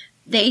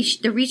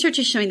 The research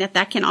is showing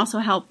that can also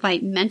help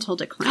fight mental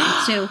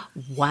decline. So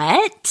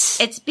what?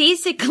 It's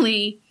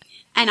basically,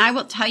 and I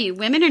will tell you,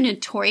 women are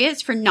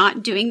notorious for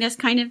not doing this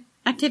kind of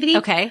activity.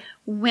 Okay.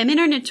 Women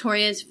are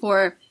notorious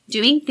for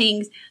doing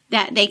things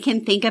that they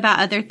can think about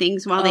other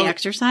things while they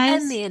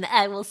exercise. I mean,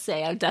 I will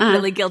say I'm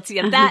definitely guilty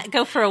of that.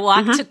 Go for a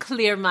walk to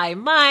clear my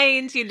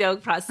mind,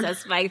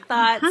 process my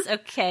thoughts.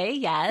 Okay,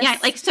 yes. Yeah,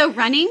 like so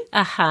running.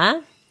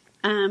 Uh-huh.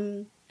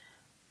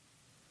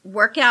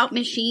 Workout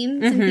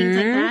machines and things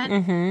like that.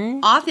 Mm-hmm.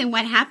 Often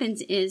what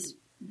happens is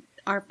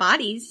our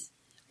bodies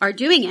are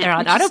doing it. They're on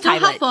which is still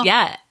autopilot. helpful,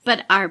 yeah.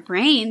 But our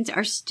brains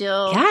are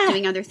still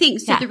doing other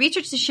things. So the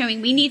research is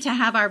showing we need to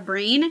have our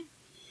brain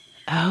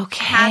have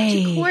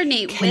to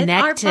coordinate with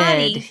our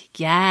body.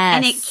 Yes.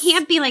 And it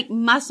can't be like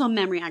muscle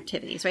memory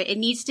activities, right? It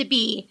needs to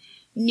be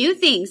new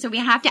things. So we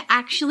have to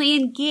actually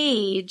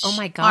engage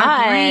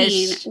our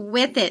brain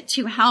with it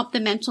to help the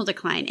mental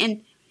decline.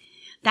 And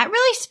that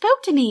really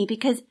spoke to me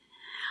because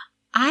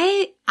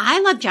I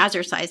love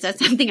jazzercise.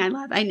 That's something I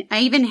love. I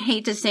even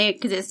hate to say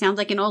it because it sounds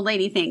like an old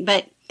lady thing,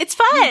 but it's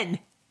fun.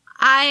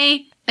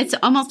 It's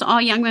almost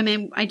all young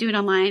women. I do it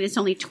online. It's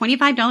only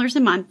 $25 a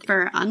month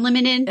for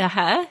unlimited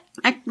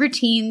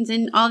routines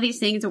and all these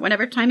things at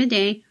whatever time of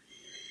day.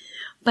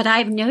 But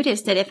I've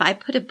noticed that if I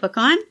put a book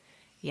on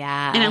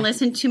and I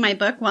listen to my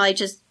book while I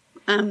just,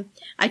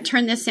 I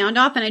turn the sound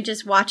off and I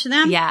just watch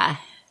them. Yeah.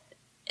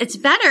 It's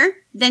better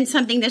than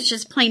something that's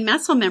just plain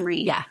muscle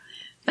memory. Yeah.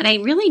 But I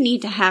really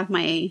need to have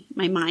my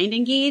mind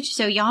engaged.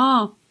 So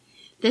y'all,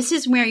 this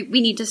is where we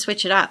need to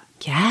switch it up.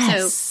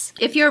 Yes. So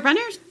if you're a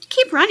runner,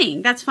 keep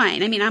running. That's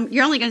fine. I mean,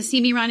 you're only going to see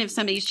me run if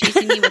somebody's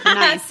chasing me with a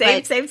knife.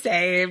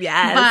 Same.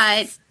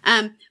 Yes.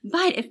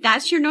 But if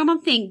that's your normal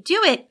thing, do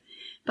it.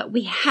 But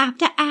we have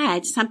to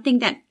add something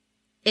that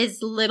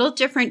is a little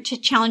different to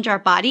challenge our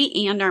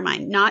body and our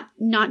mind,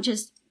 not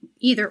just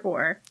either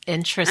or.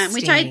 Interesting.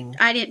 Which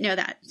I didn't know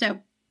that. So,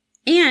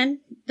 and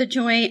the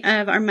joy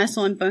of our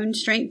muscle and bone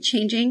strength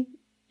changing,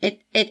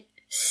 it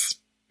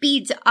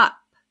speeds up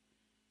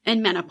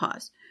in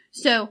menopause.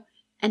 So,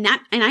 and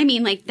I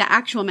mean like the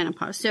actual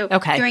menopause. So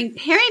during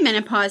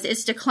perimenopause,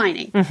 it's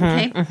declining.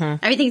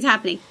 Everything's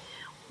happening.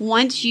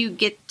 Once you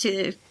get to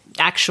the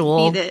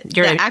actual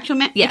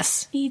it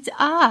speeds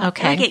up.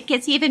 Okay. Like it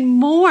gets even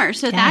more.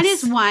 So that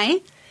is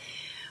why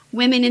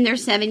women in their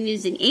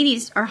 70s and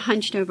 80s are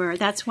hunched over.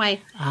 That's why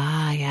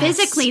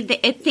physically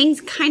things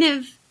kind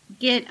of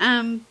get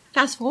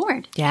fast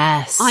forward.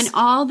 Yes. On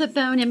all the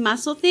bone and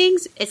muscle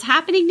things, it's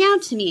happening now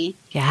to me.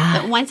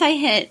 Yeah. But once I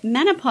hit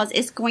menopause,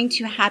 it's going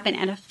to happen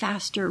at a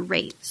faster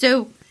rate.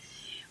 So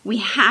we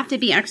have to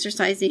be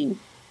exercising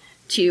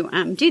to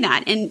do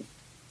that. And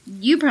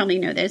you probably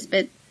know this,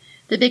 but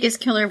the biggest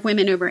killer of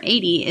women over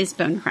 80 is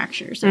bone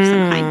fractures of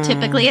some kind.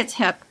 Typically it's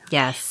hip.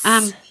 Yes.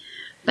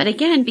 But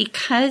again,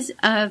 because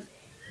of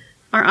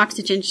our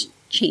oxygen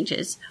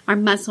changes, our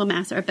muscle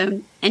mass, our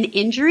bone, and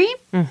injury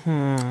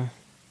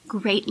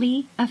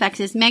greatly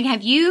affects us. Meg,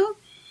 have you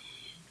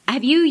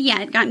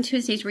yet gotten to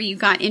a stage where you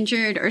got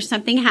injured or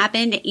something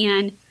happened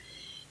and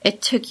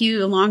it took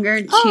you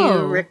longer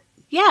to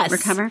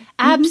recover?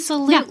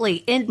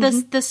 Absolutely. And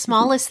the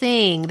smallest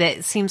thing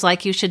that seems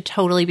like you should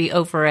totally be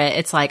over it,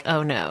 it's like,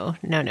 oh no.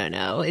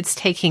 It's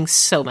taking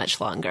so much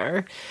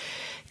longer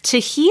to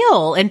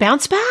heal and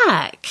bounce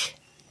back.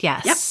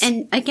 Yes. Yep.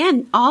 And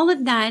again, all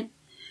of that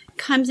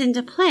comes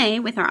into play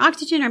with our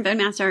oxygen, our bone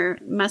mass, our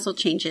muscle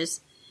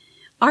changes.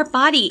 Our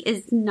body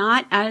is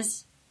not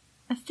as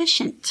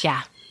efficient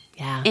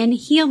in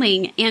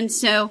healing. And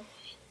so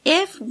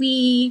if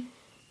we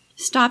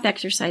stop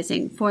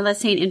exercising for,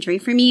 let's say, an injury.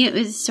 For me, it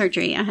was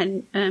surgery. I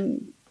had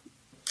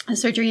a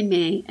surgery in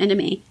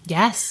May.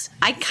 Yes.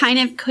 I kind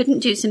of couldn't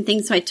do some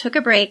things, so I took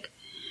a break.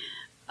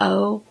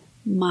 Oh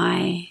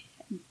my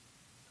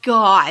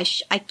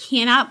gosh. I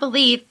cannot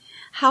believe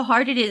how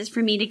hard it is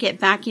for me to get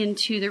back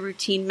into the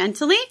routine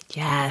mentally.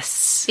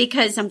 Yes.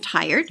 Because I'm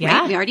tired,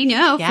 right? We already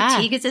know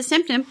fatigue is a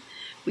symptom.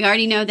 We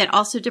already know that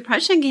also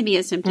depression can be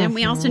a symptom.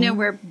 We also know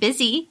we're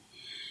busy.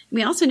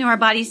 We also know our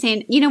body's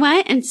saying, you know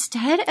what?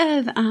 Instead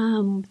of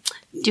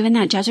doing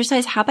that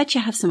jazzercise, how about you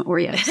have some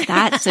Oreos?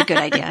 That's a good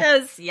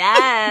idea.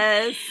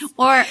 Yes.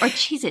 Or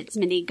Cheez-Its,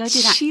 Mindy. Go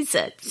do that.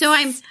 Cheez-Its. So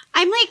I'm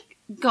like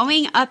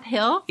going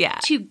uphill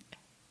to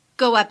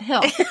go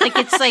uphill. Like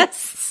it's like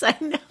I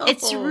know.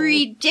 It's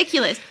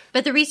ridiculous.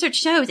 But the research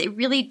shows it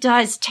really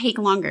does take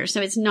longer.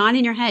 So it's not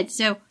in your head.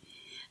 So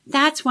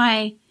that's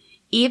why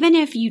even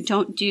if you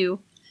don't do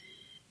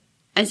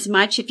as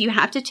much, if you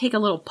have to take a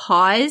little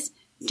pause,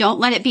 don't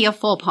let it be a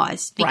full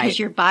pause because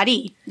your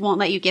body won't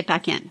let you get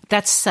back in.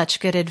 That's such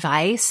good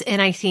advice.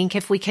 And I think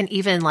if we can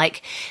even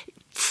like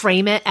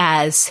frame it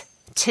as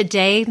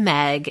today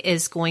Meg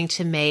is going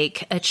to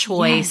make a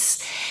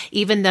choice,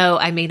 even though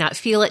I may not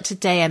feel it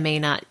today, I may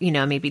not,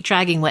 maybe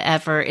dragging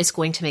whatever, is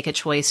going to make a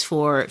choice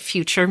for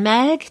future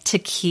Meg to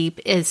keep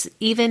is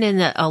even in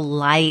a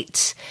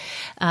light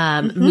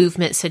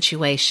movement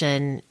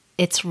situation,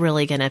 it's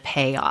really going to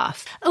pay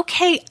off.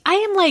 Okay, I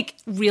am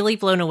really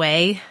blown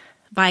away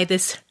by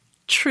this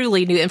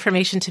truly new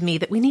information to me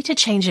that we need to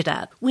change it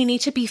up. We need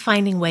to be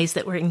finding ways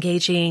that we're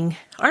engaging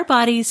our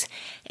bodies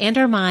and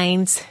our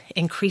minds,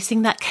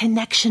 increasing that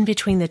connection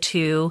between the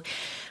two,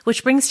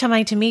 which brings to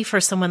mind to me for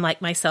someone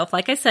like myself.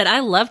 Like I said, I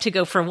love to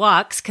go for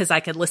walks because I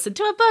could listen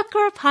to a book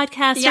or a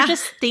podcast or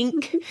just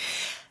think.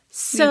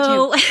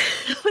 So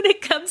when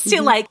it comes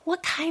to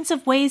what kinds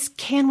of ways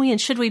can we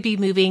and should we be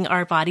moving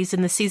our bodies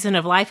in the season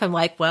of life? I'm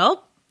like,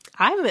 well,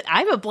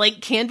 I'm a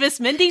blank canvas,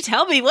 Mindy.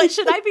 Tell me, what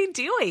should I be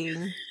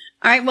doing?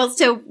 All right. Well,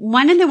 so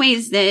one of the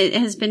ways that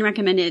has been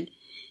recommended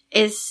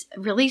is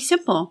really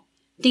simple,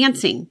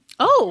 dancing.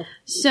 Oh,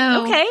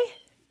 so okay.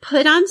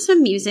 Put on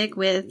some music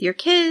with your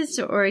kids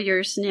or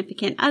your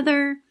significant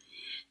other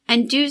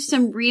and do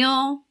some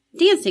real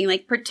dancing.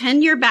 Like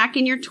pretend you're back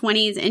in your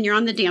 20s and you're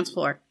on the dance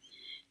floor.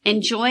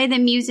 Enjoy the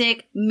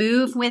music,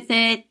 move with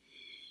it.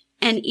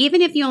 And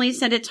even if you only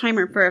set a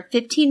timer for a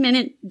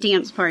 15-minute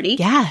dance party.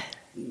 Yeah.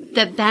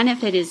 The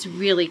benefit is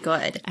really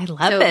good. I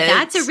love it.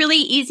 That's a really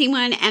easy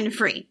one and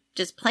free.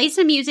 Just play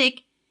some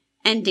music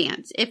and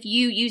dance. If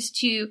you used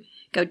to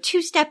go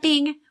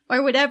two-stepping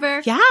or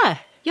whatever. Yeah.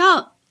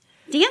 Y'all,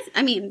 dance.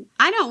 I mean,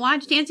 I don't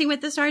watch Dancing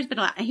with the Stars, but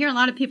I hear a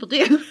lot of people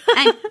do.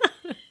 And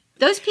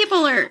those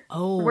people are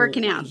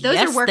working out. Those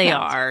are workouts. They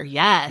are.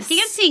 Yes.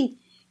 Dancing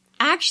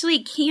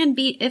actually can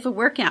be a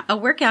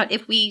workout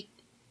if we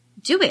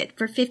do it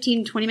for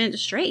 15, 20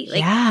 minutes straight.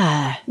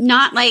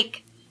 Not little,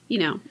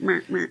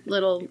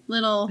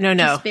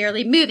 just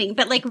barely moving,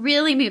 but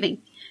barely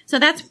moving. So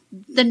that's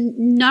the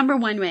number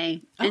one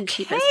way and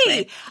cheapest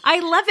way. I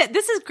love it.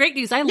 This is great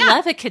news. I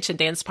love a kitchen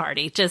dance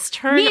party. Just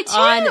turn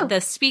on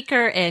the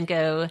speaker and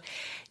go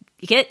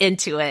get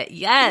into it.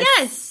 Yes.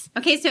 Yes.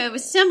 Okay. So it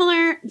was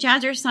similar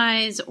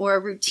jazzercise or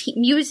routine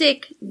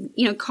music,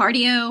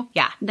 cardio.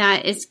 Yeah.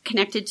 That is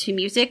connected to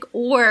music,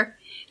 or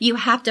you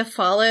have to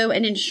follow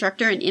an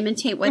instructor and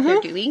imitate what they're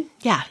doing.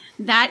 Yeah.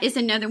 That is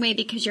another way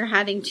because you're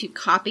having to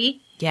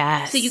copy.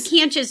 Yes. So you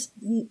can't just,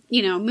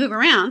 move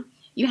around.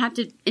 You have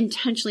to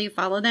intentionally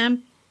follow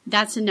them.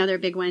 That's another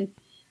big one.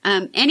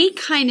 Any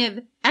kind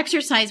of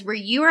exercise where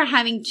you are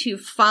having to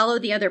follow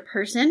the other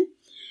person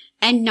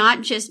and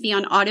not just be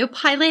on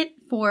autopilot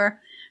for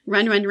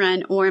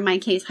run, or in my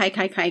case,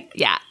 hike.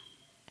 Yeah.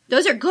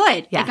 Those are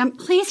good. Yeah.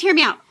 Please hear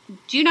me out.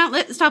 Do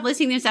not stop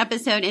listening to this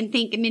episode and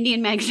think Mindy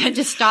and Meg said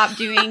to stop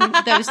doing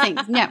those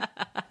things. No,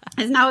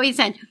 that's not what we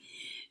said.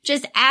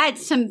 Just add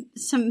some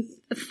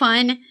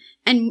fun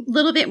and a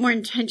little bit more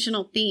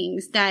intentional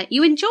things that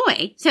you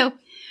enjoy. So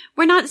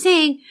we're not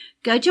saying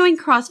go join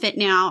CrossFit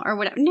now or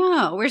whatever.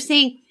 No, we're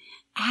saying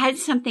add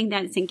something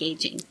that's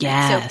engaging.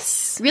 Yes.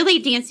 So really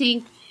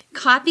dancing,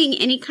 copying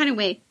any kind of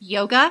way.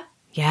 Yoga.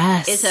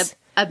 Yes. Is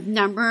a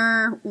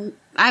number,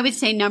 I would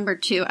say number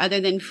 2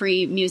 other than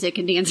free music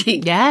and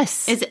dancing.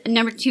 Yes. Is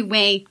number 2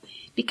 way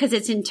because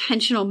it's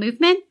intentional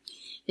movement,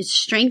 it's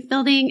strength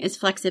building, it's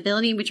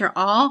flexibility, which are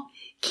all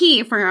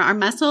key for our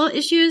muscle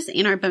issues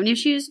and our bone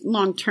issues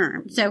long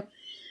term. So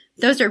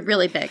those are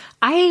really big.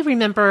 I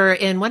remember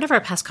in one of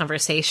our past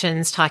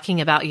conversations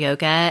talking about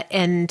yoga,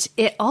 and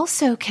it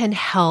also can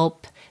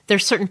help.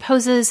 There's certain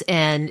poses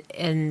and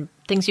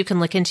things you can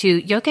look into.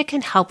 Yoga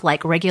can help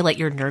regulate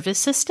your nervous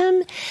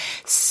system.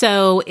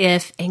 So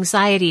if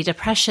anxiety,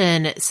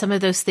 depression, some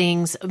of those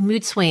things,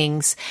 mood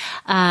swings,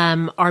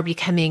 are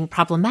becoming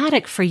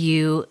problematic for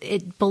you,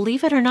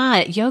 believe it or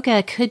not,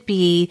 yoga could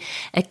be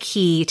a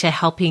key to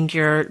helping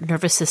your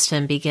nervous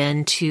system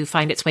begin to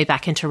find its way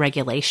back into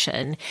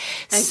regulation.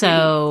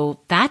 So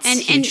that's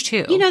huge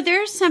too.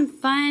 There's some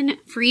fun,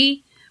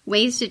 free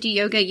ways to do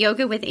yoga.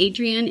 Yoga with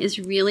Adriene is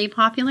really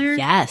popular.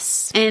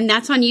 Yes. And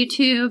that's on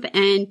YouTube,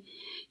 and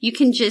you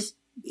can just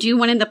do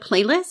one of the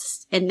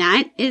playlists, and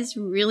that is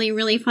really,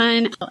 really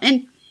fun.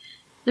 And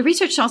the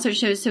research also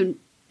shows, so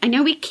I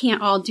know we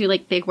can't all do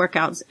big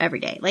workouts every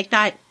day like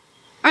that,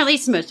 or at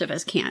least most of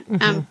us can't.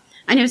 Mm-hmm.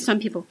 I know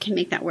some people can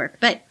make that work,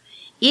 but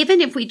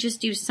even if we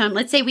just do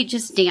let's say we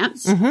just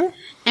dance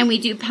and we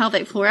do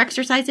pelvic floor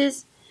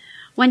exercises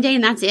one day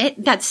and that's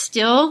it, that's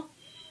still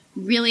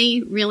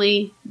really,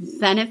 really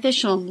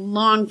beneficial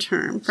long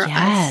term for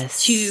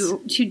us to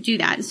do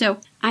that. So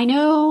I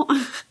know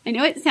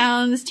it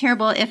sounds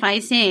terrible if I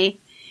say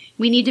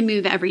we need to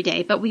move every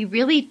day, but we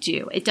really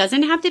do. It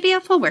doesn't have to be a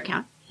full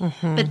workout.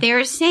 But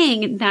they're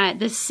saying that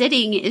the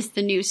sitting is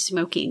the new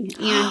smoking.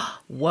 And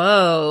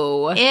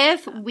whoa.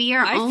 If we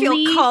are I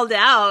feel called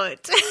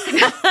out.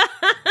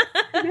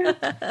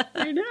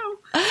 I know.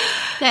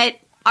 That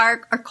our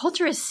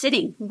culture is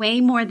sitting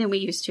way more than we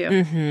used to.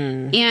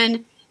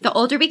 And the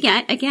older we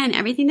get, again,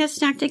 everything that's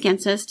stacked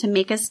against us to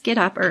make us get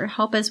up or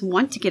help us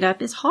want to get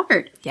up is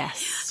hard. Yes.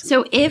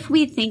 So if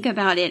we think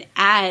about it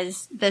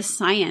as the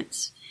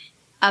science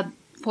of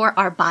for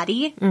our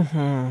body,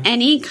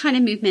 any kind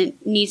of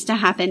movement needs to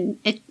happen.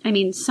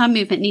 Some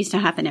movement needs to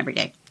happen every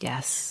day.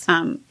 Yes.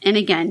 And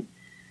again,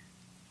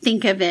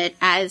 think of it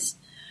as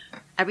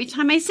every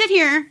time I sit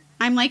here,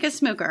 I'm like a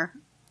smoker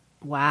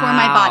Wow. for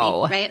my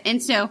body, right?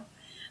 And so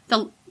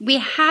we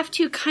have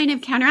to kind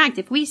of counteract.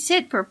 If we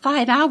sit for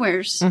 5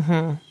 hours,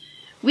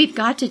 we've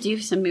got to do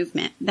some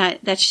movement.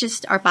 That's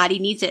just our body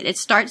needs it. It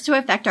starts to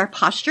affect our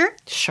posture.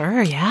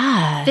 Sure,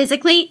 yeah.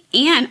 Physically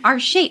and our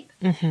shape.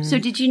 So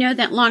did you know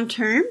that long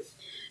term,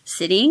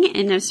 sitting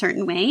in a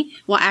certain way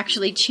will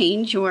actually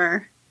change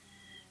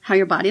how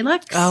your body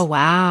looks? Oh,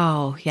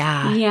 wow.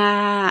 Yeah.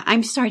 Yeah,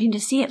 I'm starting to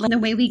see it. Like the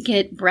way we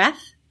get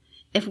breath,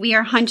 if we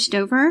are hunched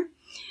over,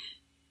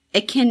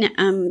 it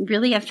can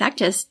really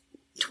affect us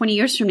 20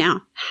 years from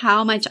now,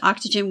 how much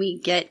oxygen we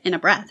get in a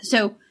breath.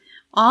 So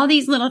all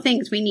these little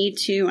things we need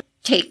to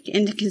take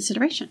into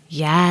consideration.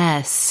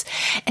 Yes.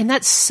 And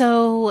that's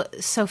so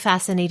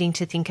fascinating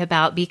to think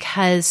about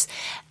because,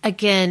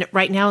 again,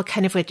 right now,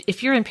 kind of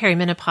if you're in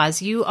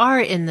perimenopause, you are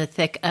in the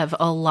thick of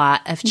a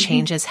lot of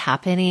changes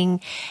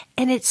happening.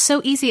 And it's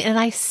so easy. And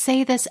I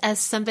say this as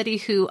somebody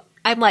who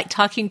I'm like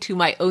talking to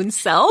my own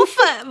self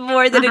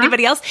more than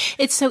anybody else.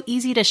 It's so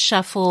easy to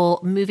shuffle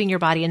moving your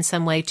body in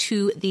some way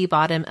to the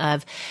bottom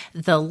of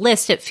the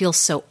list. It feels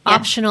so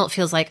optional. It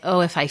feels like, oh,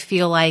 if I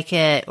feel like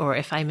it, or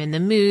if I'm in the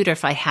mood, or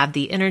if I have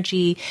the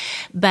energy.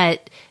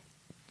 But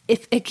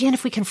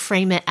if we can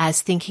frame it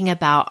as thinking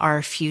about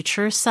our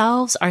future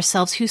selves,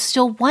 ourselves who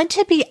still want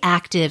to be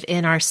active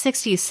in our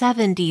 60s,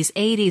 70s,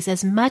 80s,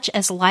 as much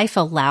as life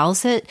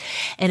allows it,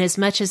 and as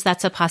much as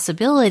that's a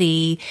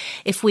possibility,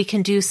 if we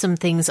can do some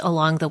things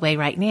along the way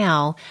right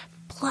now.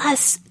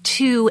 Plus,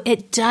 too,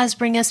 it does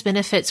bring us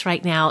benefits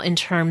right now in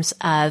terms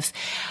of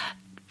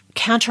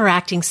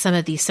counteracting some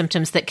of these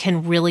symptoms that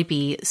can really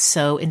be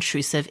so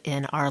intrusive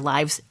in our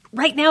lives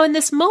right now in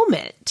this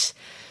moment.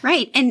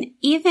 Right. And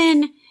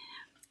even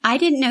I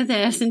didn't know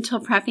this until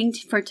prepping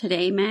for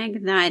today,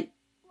 Meg, that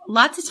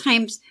lots of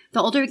times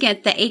the older we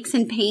get, the aches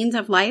and pains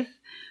of life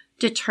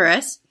deter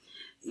us,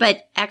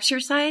 but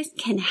exercise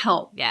can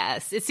help.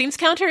 Yes. It seems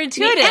counterintuitive.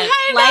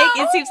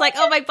 It seems like,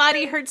 oh, my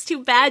body hurts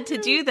too bad to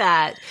do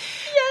that.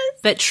 Yes.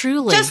 But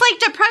truly. Just like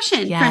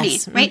depression for me,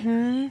 right?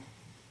 Mm-hmm.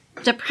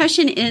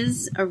 Depression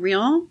is a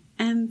real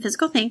and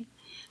physical thing.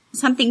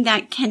 Something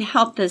that can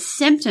help the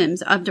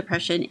symptoms of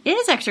depression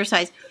is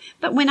exercise.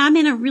 But when I'm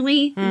in a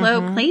really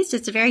low place,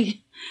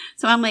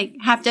 so I'm like,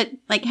 have to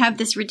have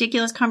this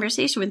ridiculous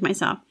conversation with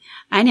myself.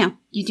 I know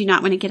you do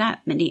not want to get up,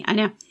 Mindy. I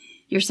know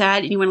you're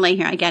sad and you want to lay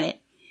here. I get it.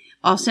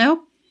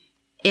 Also,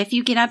 if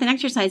you get up and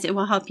exercise, it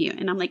will help you.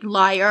 And I'm like,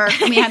 liar.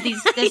 And we have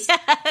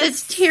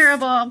this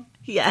terrible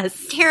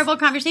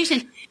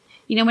conversation.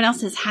 You know what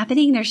else is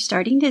happening? They're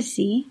starting to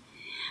see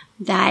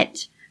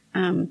that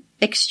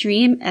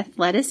extreme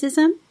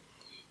athleticism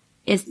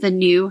is the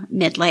new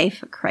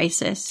midlife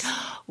crisis.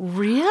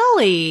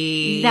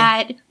 Really?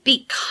 That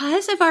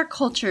because of our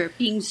culture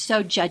being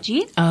so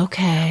judgy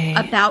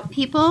about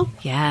people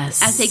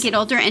as they get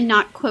older and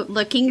not, quote,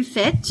 looking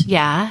fit.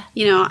 Yeah.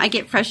 You know, I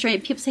get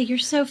frustrated. People say, you're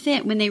so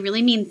fit when they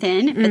really mean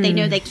thin, but they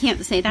know they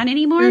can't say that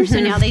anymore. So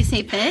now they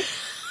say fit.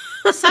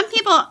 Some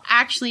people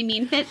actually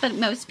mean fit, but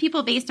most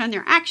people, based on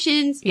their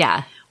actions,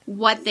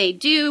 what they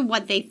do,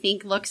 what they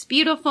think looks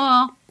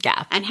beautiful,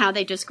 and how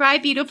they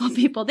describe beautiful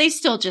people, they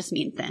still just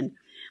mean thin.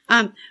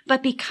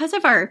 But because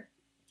of our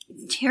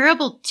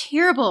terrible,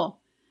 terrible,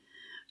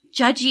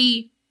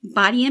 judgy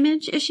body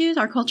image issues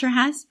our culture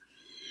has,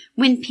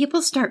 when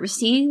people start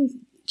seeing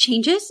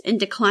changes and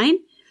decline,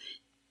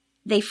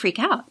 they freak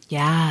out.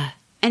 Yeah.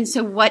 And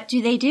so what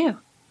do?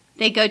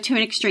 They go to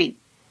an extreme.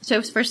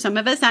 So for some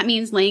of us, that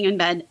means laying in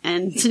bed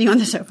and sitting on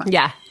the sofa.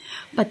 Yeah.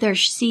 But they're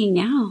seeing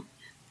now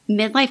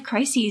midlife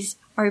crises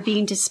are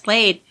being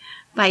displayed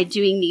by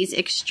doing these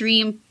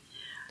extreme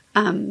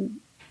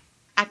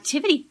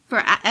activity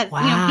for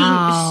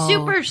being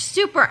super,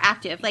 super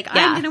active. Like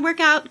I'm going to work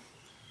out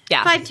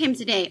 5 times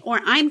a day,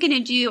 or I'm going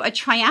to do a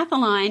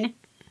triathlon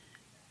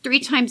 3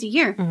 times a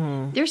year.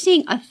 Mm-hmm. They're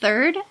seeing a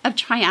third of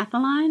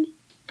triathlon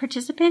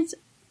participants,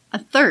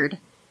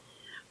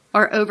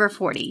 are over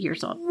 40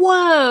 years old.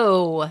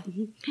 Whoa.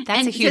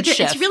 That's a huge shift.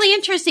 It's really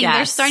interesting. Yes.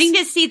 They're starting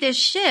to see this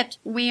shift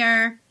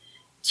where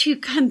to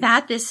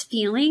combat this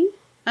feeling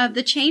of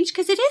the change,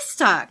 because it is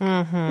stuck.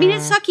 Mm-hmm. I mean,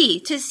 it's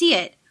sucky to see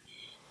it.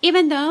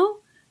 Even though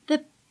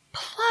the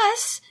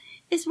plus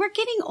is we're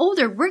getting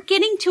older. We're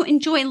getting to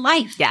enjoy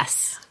life.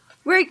 Yes.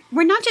 We're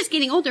not just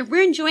getting older.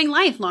 We're enjoying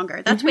life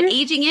longer. That's what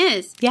aging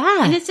is.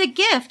 Yeah. And it's a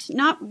gift.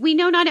 We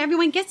know not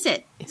everyone gets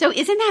it. So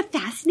isn't that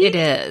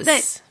fascinating? It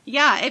is.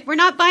 If we're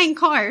not buying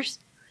cars.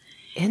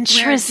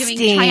 Interesting. We're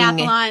doing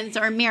triathlons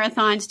or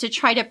marathons to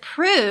try to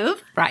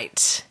prove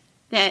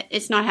that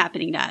it's not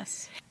happening to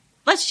us.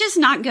 Let's just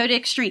not go to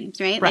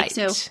extremes, right? Right.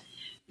 So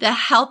the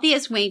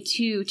healthiest way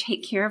to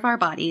take care of our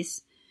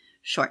bodies,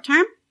 short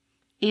term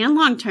and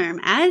long term,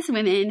 as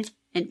women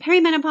in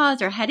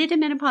perimenopause or headed to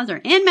menopause or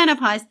in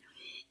menopause,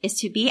 is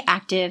to be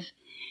active,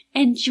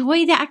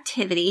 enjoy the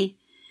activity,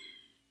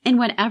 in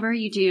whatever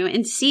you do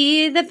and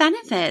see the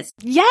benefits.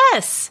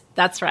 Yes,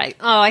 that's right.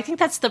 Oh, I think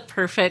that's the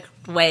perfect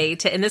way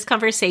to end this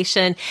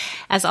conversation.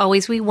 As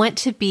always, we want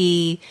to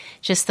be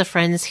just the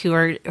friends who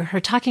are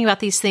talking about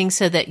these things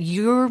so that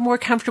you're more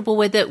comfortable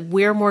with it,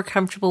 we're more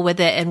comfortable with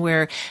it, and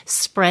we're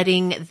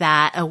spreading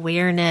that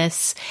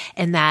awareness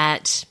and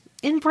that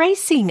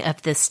embracing of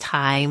this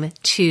time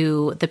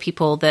to the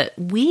people that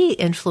we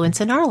influence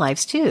in our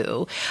lives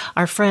too,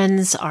 our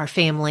friends, our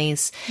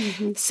families.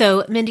 Mm-hmm.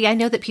 So, Mindy, I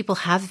know that people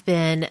have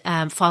been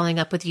following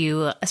up with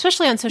you,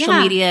 especially on social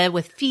media,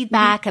 with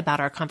feedback about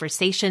our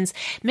conversations.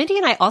 Mindy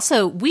and I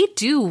also, we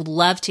do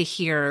love to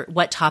hear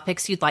what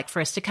topics you'd like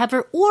for us to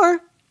cover,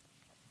 or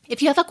if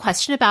you have a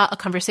question about a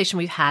conversation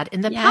we've had in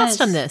the past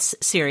on this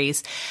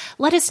series,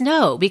 let us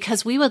know,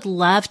 because we would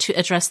love to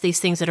address these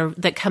things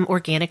that come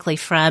organically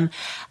from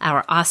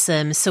our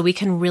awesome, so we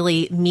can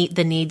really meet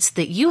the needs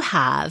that you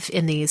have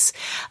in these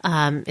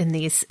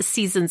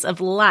seasons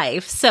of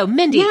life. So,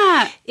 Mindy,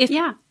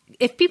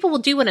 if people will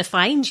do want to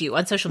find you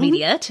on social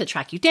media to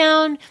track you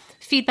down,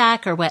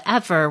 feedback or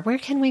whatever, where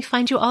can we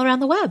find you all around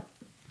the web?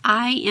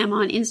 I am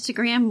on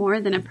Instagram more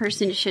than a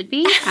person should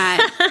be at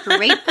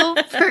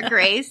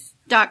gratefulforgrace.com.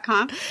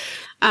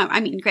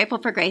 Grateful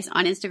for Grace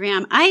on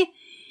Instagram.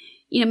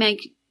 Meg,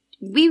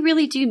 we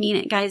really do mean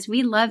it, guys.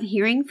 We love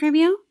hearing from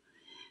you,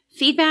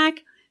 feedback,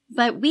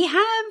 but we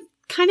have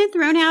kind of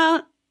thrown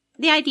out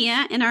the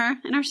idea in our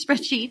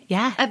spreadsheet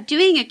of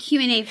doing a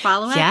Q&A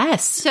follow-up.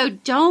 Yes. So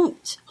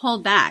don't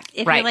hold back.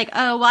 If you're like,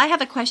 oh, well, I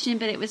have a question,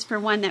 but it was for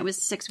one that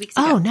was 6 weeks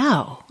ago. Oh,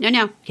 no.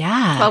 No.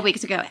 Yeah. 12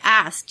 weeks ago.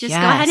 Ask. Just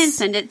go ahead and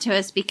send it to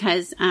us,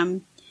 because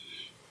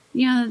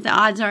the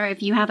odds are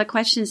if you have a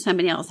question,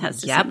 somebody else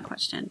has the same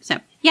question. So,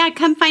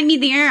 come find me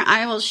there.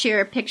 I will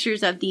share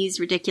pictures of these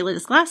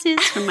ridiculous glasses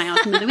from my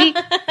Awesome of the Week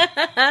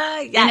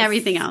and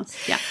everything else.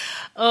 Yeah.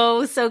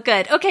 Oh, so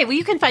good. Okay, well,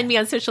 you can find me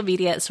on social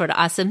media at Sorta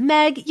Awesome.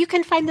 Meg, you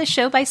can find the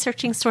show by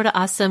searching Sorta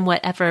Awesome,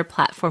 whatever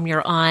platform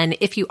you're on.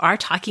 If you are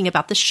talking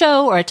about the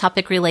show or a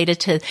topic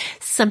related to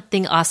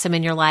something awesome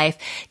in your life,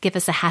 give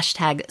us a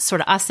hashtag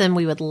Sorta Awesome.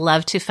 We would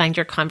love to find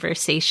your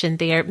conversation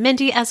there.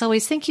 Mindy, as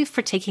always, thank you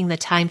for taking the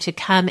time to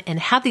come and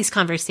have these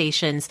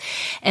conversations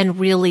and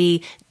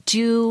really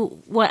do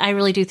what I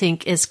really do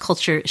think is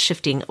culture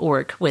shifting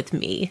work with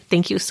me.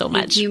 Thank you so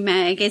much. Thank you,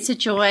 Meg. It's a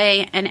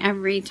joy. And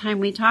every time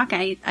we talk,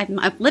 I'm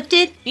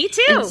uplifted. Me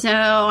too. And so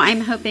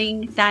I'm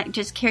hoping that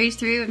just carries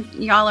through. And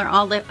y'all are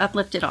all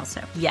uplifted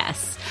also.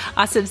 Yes.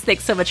 Awesome.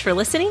 Thanks so much for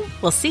listening.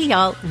 We'll see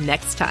y'all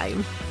next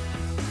time.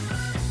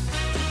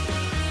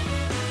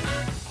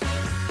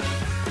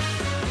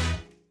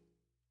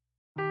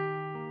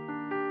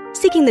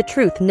 Seeking the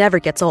truth never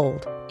gets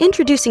old.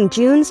 Introducing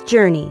June's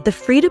Journey, the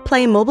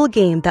free-to-play mobile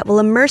game that will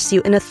immerse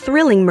you in a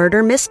thrilling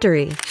murder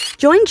mystery.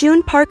 Join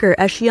June Parker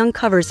as she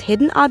uncovers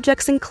hidden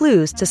objects and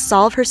clues to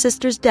solve her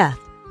sister's death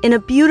in a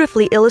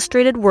beautifully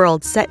illustrated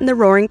world set in the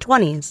Roaring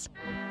 '20s.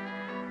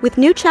 With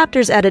new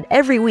chapters added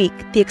every week,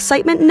 the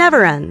excitement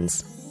never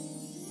ends.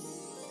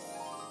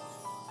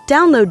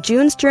 Download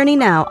June's Journey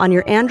now on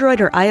your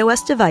Android or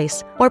iOS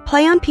device, or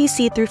play on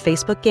PC through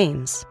Facebook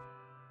Games.